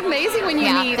 that's amazing when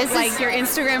you meet your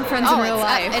Instagram friends in real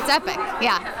life. It's epic.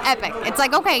 Yeah, epic. It's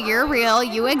like, okay, you're real,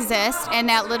 you exist, and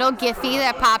that little Giphy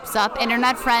that pops up,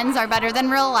 internet friends are better than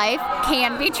real life,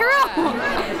 can be true.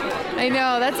 I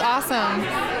know, that's awesome.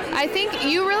 I think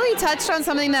you really touched on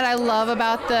something that I love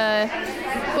about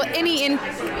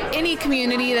any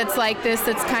community that's like this,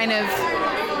 that's kind of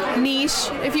niche,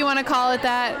 if you want to call it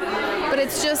that. But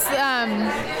it's just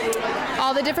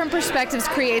all the different perspectives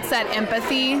creates that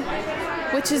empathy,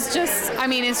 which is just, I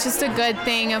mean, it's just a good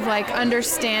thing of like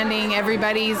understanding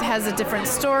everybody has a different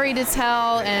story to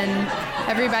tell, and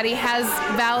everybody has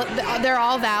they're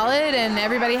all valid, and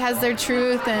everybody has their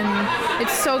truth, and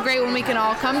it's so great when we can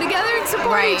all come together and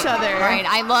support each other. Right.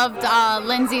 I loved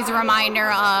Lindsay's reminder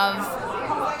of,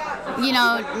 you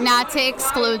know, not to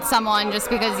exclude someone just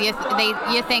because you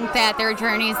think that their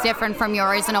journey is different from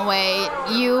yours in a way.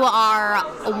 You are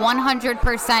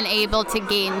 100% able to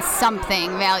gain something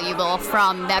valuable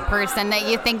from that person that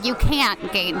you think you can't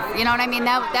gain. You know what I mean?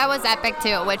 That was epic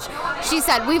too, which she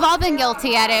said we've all been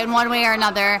guilty at it in one way or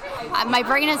another. My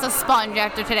brain is a sponge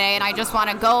after today, and I just want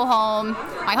to go home.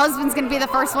 My husband's going to be the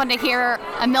first one to hear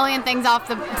a million things off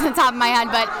the top of my head,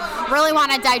 but really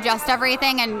want to digest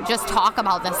everything and just talk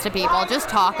about this to people. Just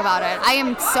talk about it. I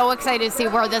am so excited to see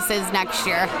where this is next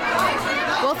year.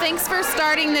 Well, thanks for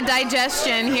starting the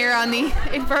digestion here on the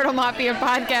Infertile Mafia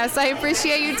podcast. I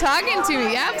appreciate you talking to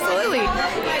me. Absolutely.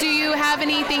 Do you have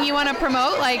anything you want to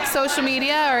promote, like social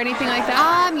media or anything like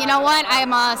that? You know what?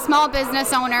 I'm a small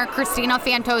business owner, Christina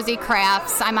Fantozzi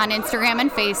Crafts. I'm on Instagram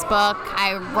and Facebook.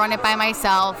 I run it by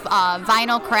myself.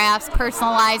 Vinyl crafts,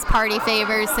 personalized party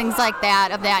favors, things like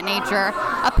that, of that nature.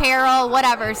 Apparel,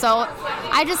 whatever. So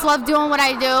I just love doing what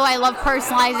I do. I love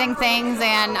personalizing things,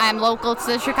 and I'm local to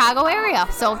the Chicago area.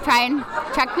 So try and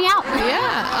check me out.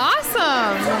 Yeah,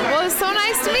 awesome. Well, it's so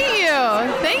nice to meet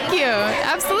you. Thank you.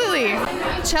 Absolutely.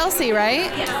 Chelsea,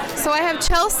 right? So I have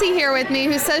Chelsea here with me,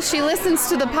 who says she listens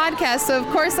to the podcast. So of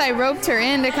course I roped her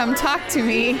in to come talk to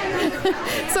me.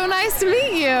 So nice to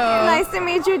meet you. Nice to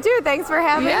meet you too. Thanks for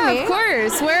having me. Yeah, of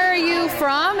course. Where are you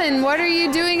from, and what are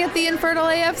you doing at the Infertile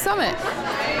AF Summit?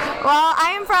 Well,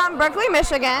 I am from Berkeley,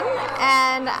 Michigan,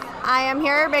 and I am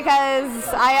here because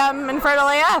I am Infertile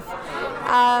AF.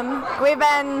 We've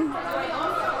been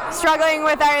struggling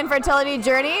with our infertility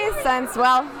journey since,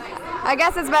 well, I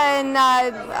guess it's been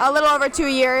a little over 2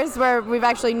 years where we've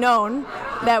actually known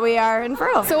that we are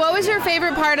infertile. So what was your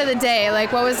favorite part of the day?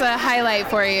 Like, what was a highlight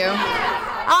for you?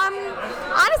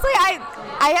 Honestly,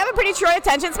 I have a pretty short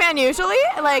attention span usually,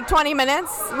 like 20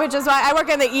 minutes, which is why I work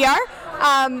in the ER.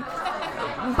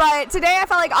 But today I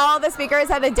felt like all of the speakers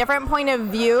had a different point of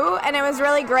view, and it was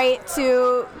really great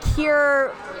to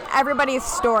hear everybody's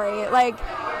story. Like,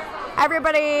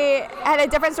 everybody had a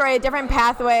different story, a different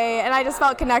pathway, and I just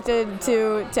felt connected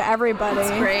to everybody.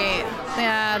 That's great.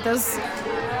 Yeah,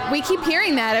 we keep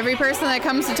hearing that. Every person that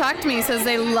comes to talk to me says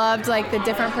they loved like the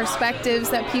different perspectives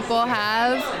that people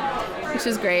have, which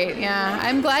is great. Yeah,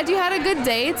 I'm glad you had a good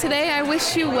day today. I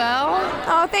wish you well.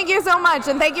 Oh, thank you so much,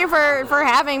 and thank you for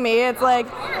having me. It's like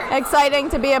exciting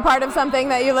to be a part of something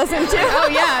that you listen to. Oh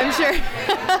yeah, I'm sure.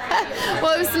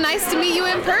 Well, it was nice to meet you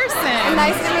in person.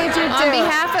 Nice to meet you too. On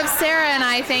behalf of Sarah and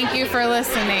I, thank you for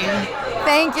listening.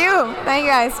 Thank you. Thank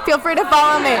you guys. Feel free to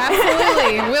follow me.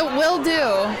 Absolutely. We'll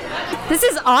do. This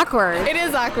is awkward. It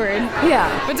is awkward.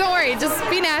 Yeah. But don't worry, just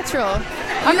be natural.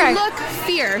 Okay. You look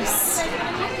fierce.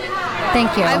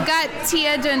 Thank you. I've got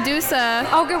Tia Jandusa.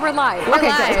 Oh, good. We're live. We're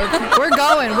live. We're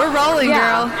going. We're rolling,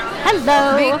 girl.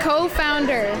 Hello. The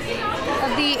co-founder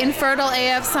of the Infertile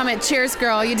AF Summit. Cheers,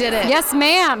 girl. You did it. Yes,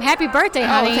 ma'am. Happy birthday,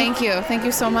 honey. Oh, thank you. Thank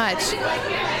you so much.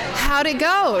 How'd it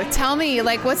go? Tell me,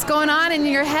 like, what's going on in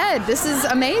your head? This is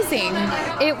amazing.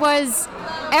 It was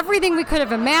everything we could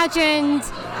have imagined.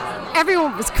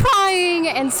 Everyone was crying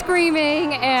and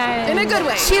screaming and in a good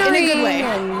way. cheering. In a good way.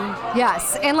 And,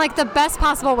 yes, in like the best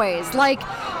possible ways. Like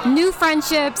new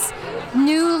friendships,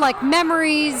 new like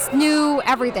memories, new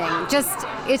everything.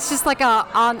 It's just like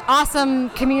an awesome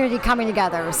community coming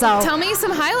together. So tell me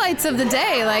some highlights of the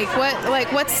day.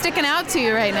 What's sticking out to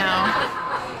you right now?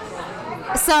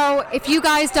 So if you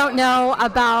guys don't know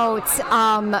about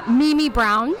Mimi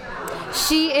Brown,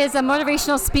 she is a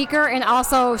motivational speaker, and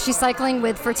also she's cycling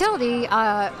with fertility,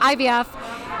 IVF,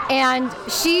 and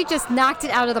she just knocked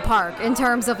it out of the park in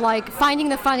terms of like finding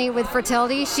the funny with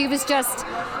fertility. She was just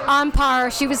on par.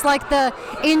 She was like the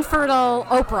infertile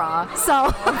Oprah.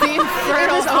 So the infertile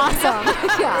it was awesome.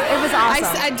 Yeah, it was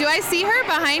awesome. Do I see her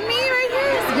behind me right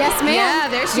here? Yes, ma'am. Yeah,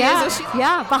 there she is.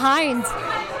 Yeah, behind.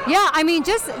 Yeah, I mean,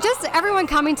 just everyone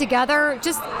coming together,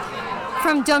 just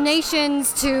from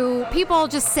donations to people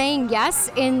just saying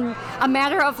yes in a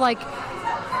matter of like,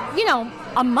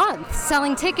 a month,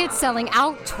 selling tickets, selling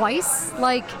out twice,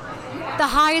 like the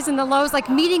highs and the lows, like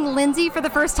meeting Lindsay for the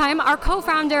first time, our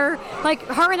co-founder, like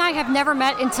her and I have never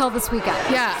met until this weekend.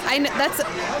 Yeah, that's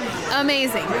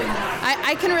amazing.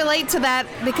 I can relate to that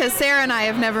because Sarah and I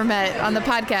have never met on the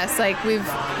podcast. Like we're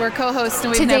co-hosts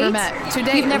and we've never met. To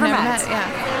date, we've never met.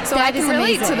 Yeah. So that I can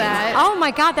relate amazing. to that. Oh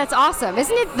my God, that's awesome.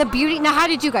 Isn't it the beauty? Now, how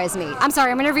did you guys meet? I'm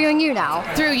sorry, I'm interviewing you now.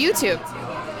 Through YouTube.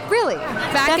 Really?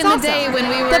 Back in the day when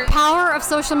we were... The power of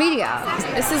social media.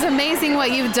 This is amazing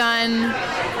what you've done.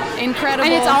 Incredible.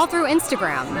 And it's all through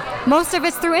Instagram. Most of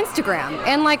it's through Instagram.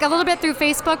 And like a little bit through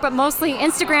Facebook, but mostly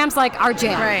Instagram's like our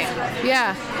jam. Right.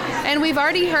 Yeah. And we've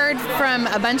already heard from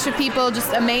a bunch of people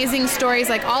just amazing stories,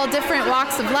 like all different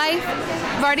walks of life.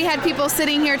 I've already had people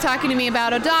sitting here talking to me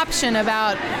about adoption,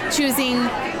 about choosing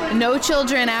no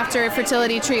children after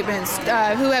fertility treatments,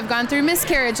 who have gone through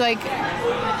miscarriage. Like,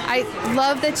 I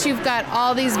love that you've got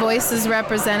all these voices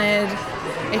represented.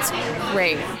 It's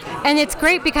great. And it's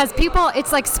great because people,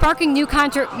 it's like sparking new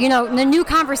new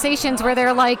conversations where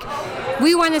they're like,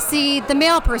 we want to see the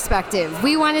male perspective.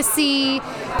 We want to see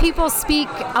people speak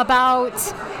about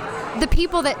the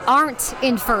people that aren't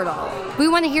infertile. We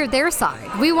want to hear their side.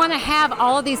 We want to have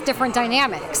all of these different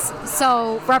dynamics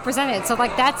so represented. So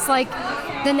like that's like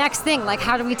the next thing. Like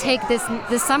how do we take this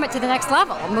summit to the next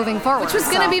level moving forward? Which was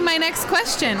going to be my next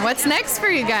question. What's next for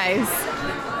you guys?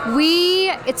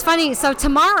 It's funny. So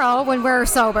tomorrow when we're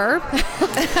sober,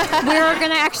 we're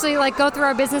going to actually like go through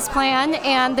our business plan,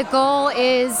 and the goal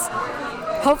is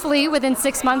hopefully within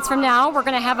 6 months from now, we're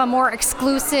going to have a more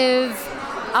exclusive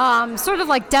sort of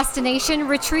like destination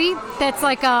retreat that's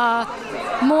like a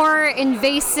more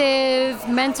invasive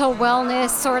mental wellness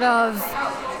sort of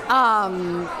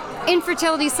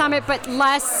infertility summit, but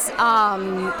less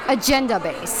agenda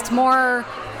based, more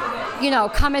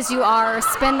come as you are,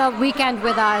 spend the weekend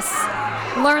with us,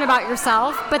 learn about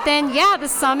yourself. But then the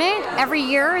summit every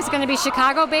year is going to be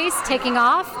Chicago based, taking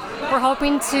off. We're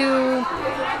hoping to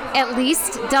at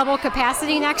least double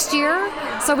capacity next year.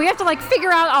 So we have to like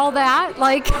figure out all that.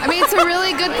 Like, I mean, it's a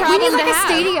really good problem we need like to a have.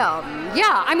 Stadium.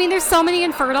 Yeah, I mean, there's so many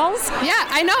infertiles. Yeah,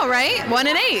 I know, right? 1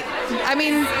 in 8. I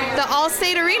mean, the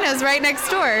All-State Arena is right next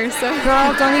door. So,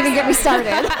 girl, don't even get me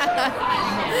started.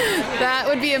 That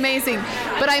would be amazing.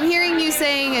 But I'm hearing you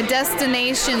saying a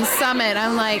destination summit.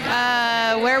 I'm like,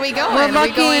 where are we going? Are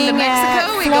we going to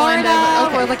Mexico? At Florida.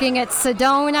 We're looking at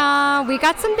Sedona. We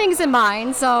got some things in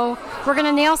mind, so we're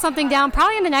gonna nail something down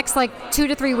probably in the next like 2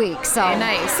 to 3 weeks. So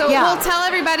nice. So we'll tell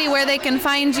everybody where they can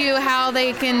find you, how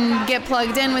they can get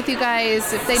plugged in with you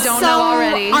guys if they don't know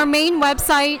already. Our main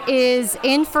website is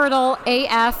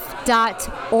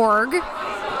infertileaf.org.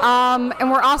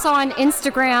 And we're also on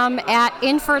Instagram at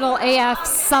InfertileAF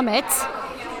Summit.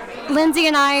 Lindsay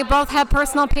and I both have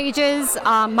personal pages.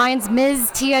 Mine's Ms.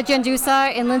 Tia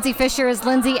Jandusa, and Lindsay Fisher is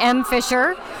Lindsay M.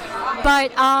 Fisher.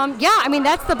 But I mean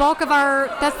that's the bulk of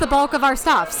our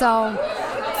stuff. So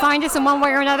find us in one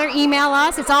way or another. Email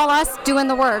us. It's all us doing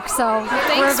the work. So we're available.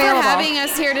 Thanks for having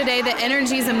us here today. The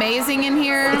energy is amazing in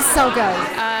here. It's so good.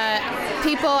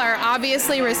 People are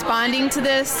obviously responding to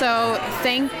this, so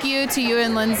thank you to you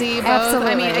and Lindsay both.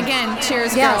 Absolutely. I mean, again,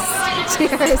 cheers, yes. girl.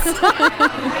 Cheers.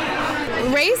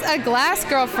 Raise a glass,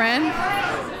 girlfriend.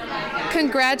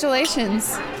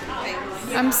 Congratulations.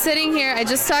 I'm sitting here. I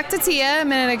just talked to Tia a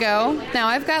minute ago. Now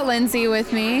I've got Lindsay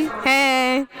with me.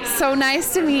 Hey. So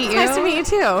nice to meet you. Nice to meet you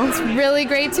too. It's really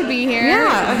great to be here.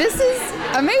 Yeah. This is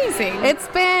amazing. It's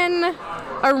been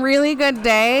a really good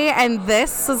day, and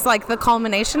this is like the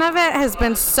culmination of it has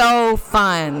been so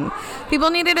fun.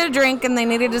 People needed a drink and they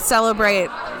needed to celebrate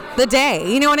the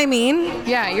day. You know what I mean?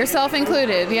 Yeah, yourself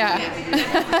included. Yeah.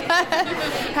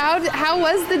 How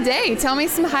was the day? Tell me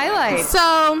some highlights.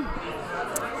 So,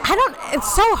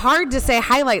 it's so hard to say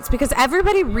highlights because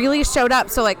everybody really showed up.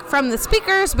 So, like, from the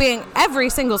speakers every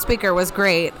single speaker was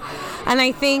great. And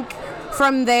I think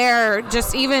from there,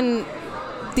 just even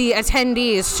the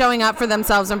attendees showing up for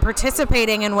themselves and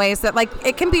participating in ways that, like,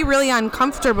 it can be really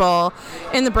uncomfortable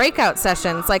in the breakout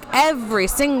sessions. Like, every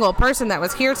single person that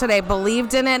was here today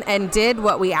believed in it and did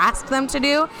what we asked them to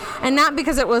do. And not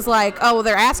because it was like, oh,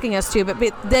 they're asking us to, but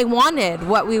they wanted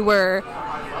what we were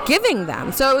giving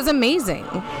them. So it was amazing.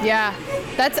 Yeah.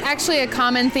 That's actually a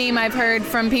common theme I've heard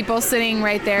from people sitting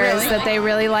right there. Really? Is that they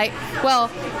really like, well,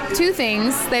 two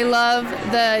things. They love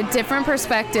the different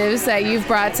perspectives that you've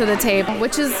brought to the table,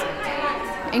 which is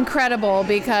incredible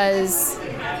because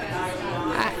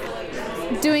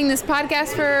doing this podcast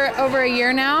for over a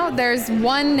year now, there's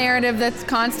one narrative that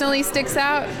constantly sticks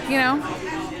out, you know,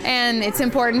 and it's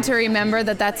important to remember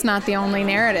that that's not the only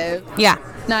narrative. Yeah.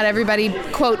 Not everybody,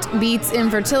 quote, beats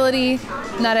infertility.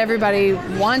 Not everybody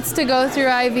wants to go through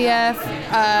IVF.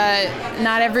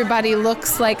 Not everybody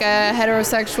looks like a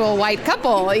heterosexual white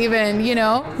couple, even, you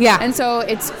know? Yeah. And so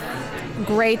it's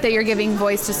great that you're giving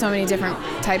voice to so many different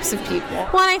types of people.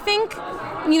 Well, and I think,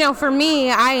 you know, for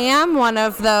me, I am one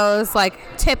of those, like,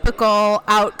 typical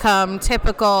outcome,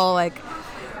 typical, like,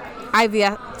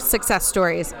 IVF success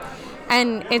stories.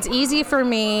 And it's easy for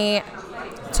me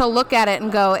to look at it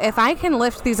and go, if I can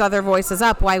lift these other voices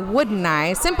up, why wouldn't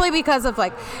I? Simply because of,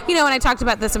 like, you know, and I talked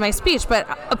about this in my speech, but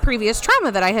a previous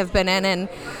trauma that I have been in and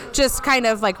just kind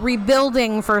of like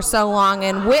rebuilding for so long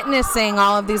and witnessing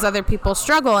all of these other people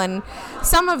struggle. And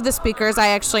some of the speakers I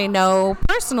actually know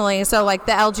personally. So like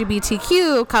the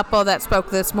LGBTQ couple that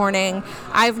spoke this morning,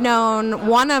 I've known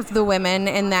one of the women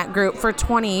in that group for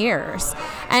 20 years.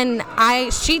 And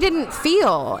she didn't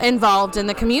feel involved in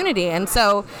the community. And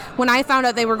so when I found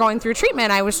out they were going through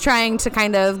treatment, I was trying to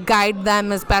kind of guide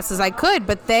them as best as I could,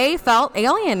 but they felt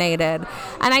alienated.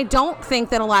 And I don't think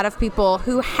that a lot of people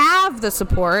who have the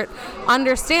support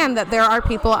understand that there are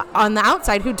people on the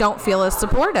outside who don't feel as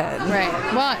supported. Right.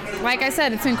 Well, like I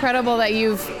said, it's incredible that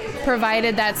you've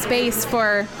provided that space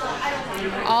for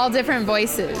all different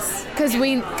voices because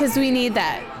we need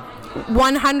that.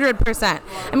 100%.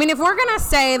 I mean, if we're going to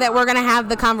say that we're going to have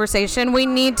the conversation, we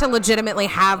need to legitimately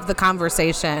have the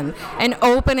conversation and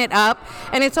open it up.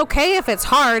 And it's okay if it's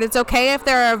hard. It's okay if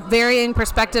there are varying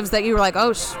perspectives that you were like,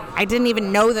 oh, I didn't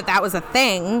even know that was a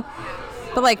thing.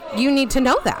 But, like, you need to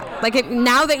know that. Like,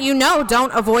 now that you know,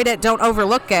 don't avoid it. Don't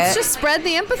overlook it. Let's just spread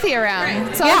the empathy around.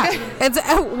 It's all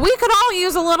good. We could all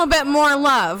use a little bit more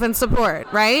love and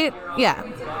support, right? Yeah.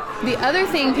 The other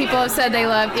thing people have said they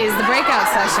love is the breakout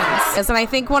sessions. And I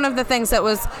think one of the things that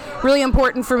was really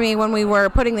important for me when we were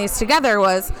putting these together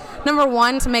was, number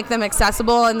one, to make them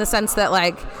accessible in the sense that,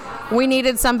 like, we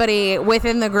needed somebody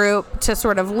within the group to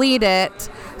sort of lead it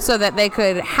so that they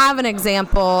could have an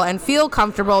example and feel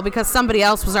comfortable because somebody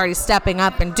else was already stepping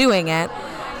up and doing it.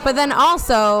 But then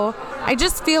also, I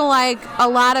just feel like a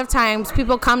lot of times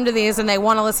people come to these and they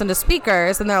want to listen to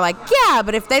speakers and they're like, yeah,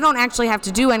 but if they don't actually have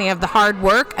to do any of the hard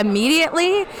work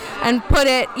immediately and put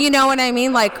it, you know what I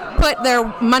mean, like put their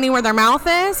money where their mouth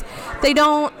is, they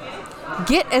don't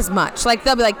get as much. Like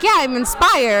they'll be like, yeah, I'm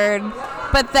inspired,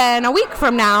 but then a week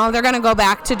from now they're going to go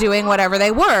back to doing whatever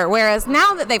they were. Whereas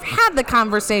now that they've had the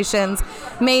conversations,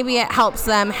 maybe it helps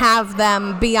them have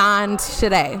them beyond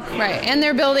today. Right. And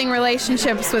they're building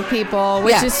relationships with people,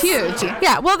 which is huge.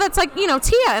 Yeah. Well, that's like, you know,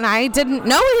 Tia and I didn't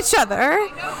know each other.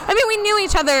 I mean, we knew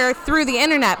each other through the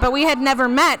internet, but we had never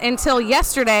met until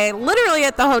yesterday, literally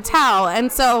at the hotel.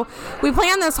 And so we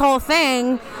planned this whole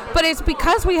thing, but it's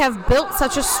because we have built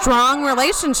such a strong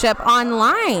relationship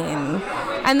online.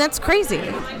 And that's crazy.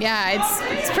 Yeah,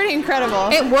 it's pretty incredible.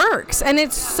 It works. And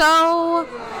it's so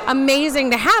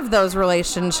amazing to have those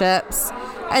relationships.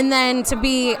 And then to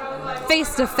be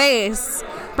face to face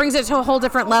brings it to a whole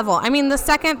different level. I mean, the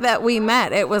second that we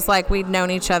met, it was like we'd known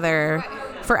each other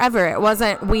forever. It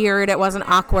wasn't weird. It wasn't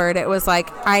awkward. It was like,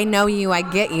 I know you. I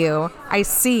get you. I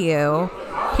see you.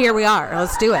 Here we are.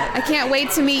 Let's do it. I can't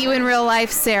wait to meet you in real life,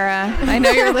 Sarah. I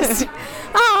know you're listening.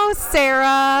 Oh,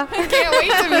 Sarah. I can't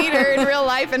wait to meet her in real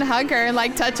life and hug her and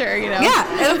like touch her, you know.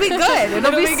 Yeah, it'll be good.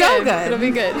 It'll be so good. It'll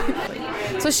be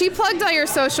good. So she plugged all your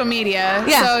social media,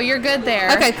 so you're good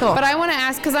there. Okay, cool. But I want to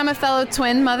ask, because I'm a fellow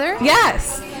twin mother.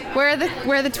 Yes. Where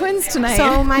are the twins tonight?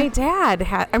 So their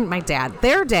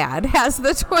dad has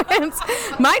the twins.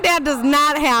 My dad does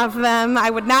not have them. I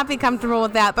would not be comfortable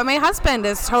with that. But my husband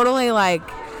is totally like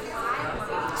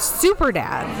super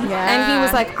dad. Yeah. And he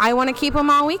was like, I want to keep him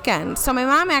all weekend. So my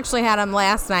mom actually had him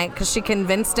last night because she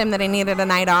convinced him that he needed a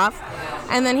night off.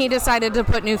 And then he decided to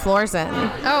put new floors in.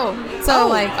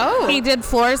 He did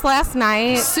floors last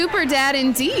night. Super dad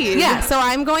indeed. Yeah, so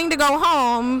I'm going to go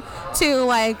home to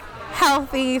like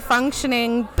healthy,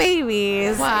 functioning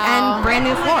babies and brand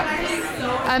new floors.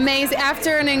 Amazing.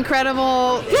 After an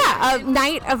incredible... Yeah, a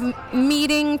night of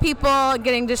meeting people,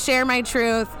 getting to share my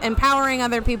truth, empowering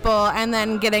other people, and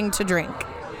then getting to drink.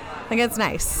 Like, it's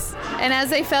nice. And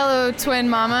as a fellow twin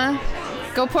mama,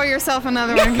 go pour yourself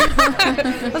another one.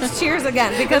 Let's cheers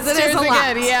again, because it is a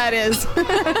lot. Yeah, it is.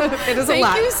 It is a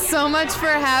lot. Thank you so much for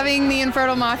having the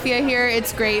Infertile Mafia here.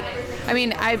 It's great. I mean,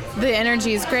 the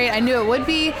energy is great. I knew it would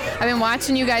be. I've been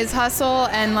watching you guys hustle,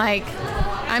 and like,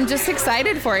 I'm just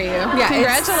excited for you. Yeah,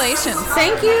 congratulations.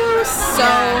 Thank you so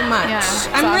much. Yeah,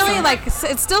 I'm really awesome. like,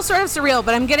 it's still sort of surreal,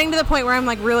 but I'm getting to the point where I'm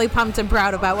like really pumped and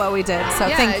proud about what we did. So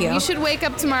thank you. You should wake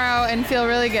up tomorrow and feel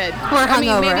really good. Or hungover. I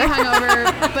mean, maybe hungover,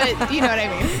 but you know what I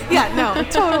mean. Yeah, no,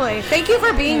 totally. Thank you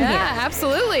for being here. Yeah,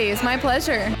 absolutely. It's my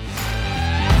pleasure.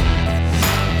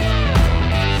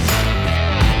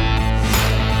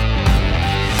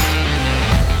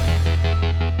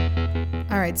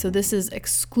 All right, so this is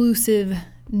exclusive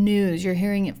news. You're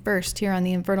hearing it first here on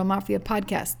the Infertile Mafia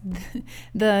podcast.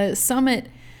 The summit,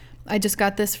 I just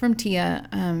got this from Tia,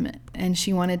 and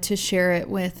she wanted to share it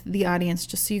with the audience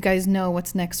just so you guys know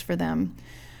what's next for them.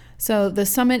 So the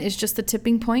summit is just the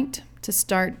tipping point to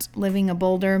start living a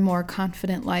bolder, more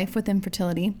confident life with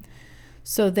infertility.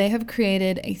 So they have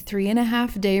created a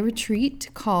 3.5-day retreat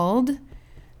called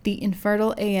the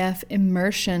Infertile AF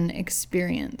Immersion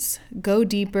Experience. Go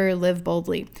deeper, live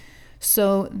boldly.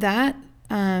 So that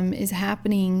is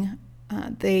happening.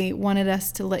 They wanted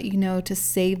us to let you know to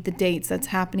save the dates. That's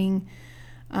happening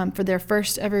for their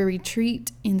first ever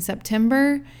retreat in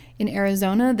September in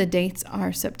Arizona. The dates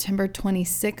are September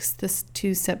 26th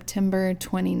to September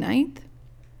 29th.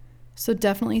 So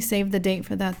definitely save the date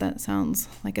for that. That sounds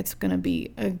like it's going to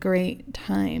be a great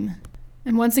time.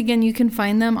 And once again, you can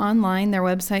find them online. Their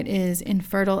website is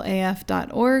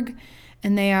infertileaf.org,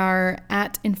 and they are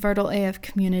at InfertileAF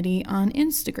Community on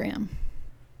Instagram.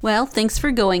 Well, thanks for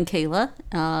going, Kayla.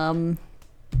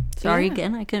 Sorry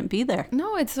again, I couldn't be there.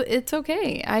 No, it's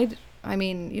okay. I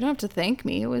mean, you don't have to thank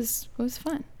me. It was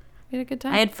fun. We had a good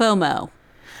time. I had FOMO.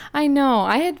 I know.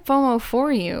 I had FOMO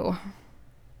for you.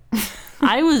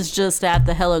 I was just at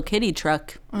the Hello Kitty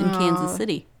truck in Kansas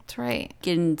City. That's right.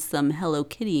 Getting some Hello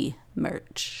Kitty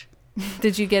merch.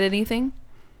 Did you get anything?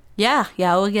 Yeah,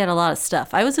 we'll get a lot of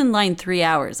stuff. I was in line 3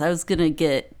 hours. I was going to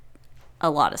get a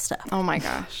lot of stuff. Oh my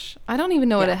gosh. I don't even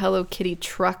know what a Hello Kitty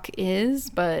truck is,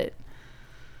 but...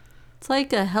 It's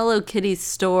like a Hello Kitty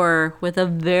store with a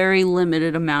very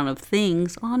limited amount of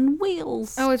things on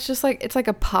wheels. Oh, it's just like, it's like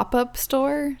a pop-up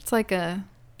store? It's like a...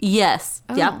 Yes.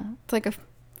 Oh, yep. It's like a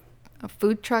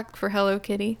food truck for Hello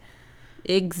Kitty?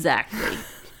 Exactly.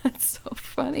 That's so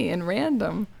funny and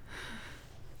random.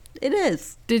 It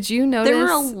is. Did you notice? There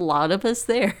were a lot of us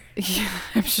there. Yeah,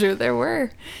 I'm sure there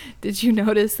were. Did you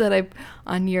notice that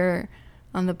on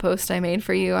the post I made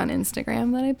for you on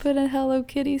Instagram that I put a Hello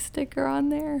Kitty sticker on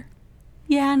there?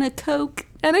 Yeah, and a Coke.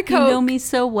 And a Coke. You know me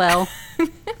so well.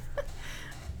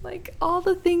 Like all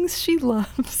the things she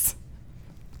loves.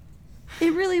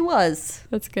 It really was.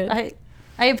 That's good. I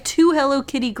have 2 Hello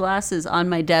Kitty glasses on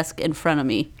my desk in front of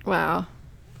me. Wow.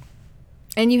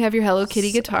 And you have your Hello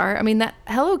Kitty guitar. I mean, that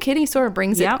Hello Kitty sort of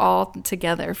brings it all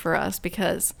together for us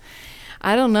because,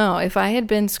 I don't know, if I had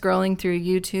been scrolling through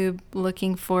YouTube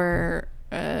looking for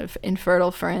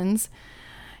infertile friends,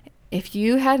 if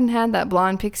you hadn't had that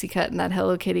blonde pixie cut and that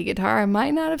Hello Kitty guitar, I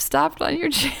might not have stopped on your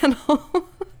channel.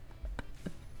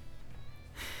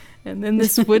 And then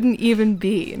this wouldn't even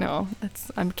be,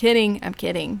 I'm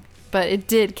kidding. But it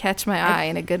did catch my eye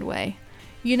in a good way.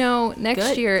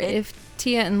 Next year, if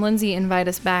Tia and Lindsay invite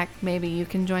us back, maybe you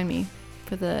can join me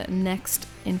for the next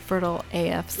Infertile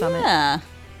AF Summit. Yeah.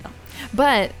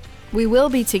 But we will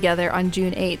be together on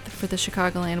June 8th for the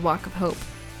Chicagoland Walk of Hope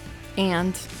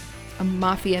and a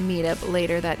Mafia meetup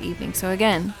later that evening. So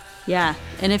again. Yeah.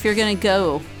 And if you're going to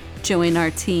go, join our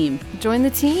team. Join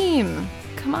the team.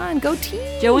 Come on, go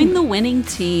team. Join the winning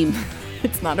team.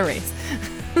 It's not a race.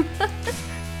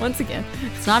 Once again.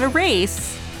 It's not a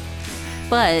race,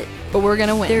 but we're going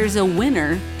to win. There's a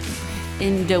winner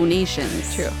in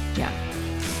donations. True. Yeah.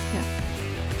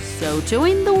 So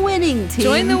join the winning team.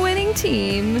 Join the winning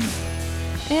team.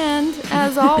 And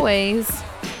as always,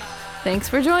 thanks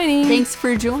for joining. Thanks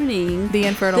for joining the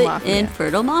Infertile Mafia.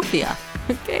 Infertile Mafia.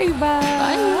 Okay, bye.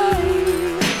 Bye.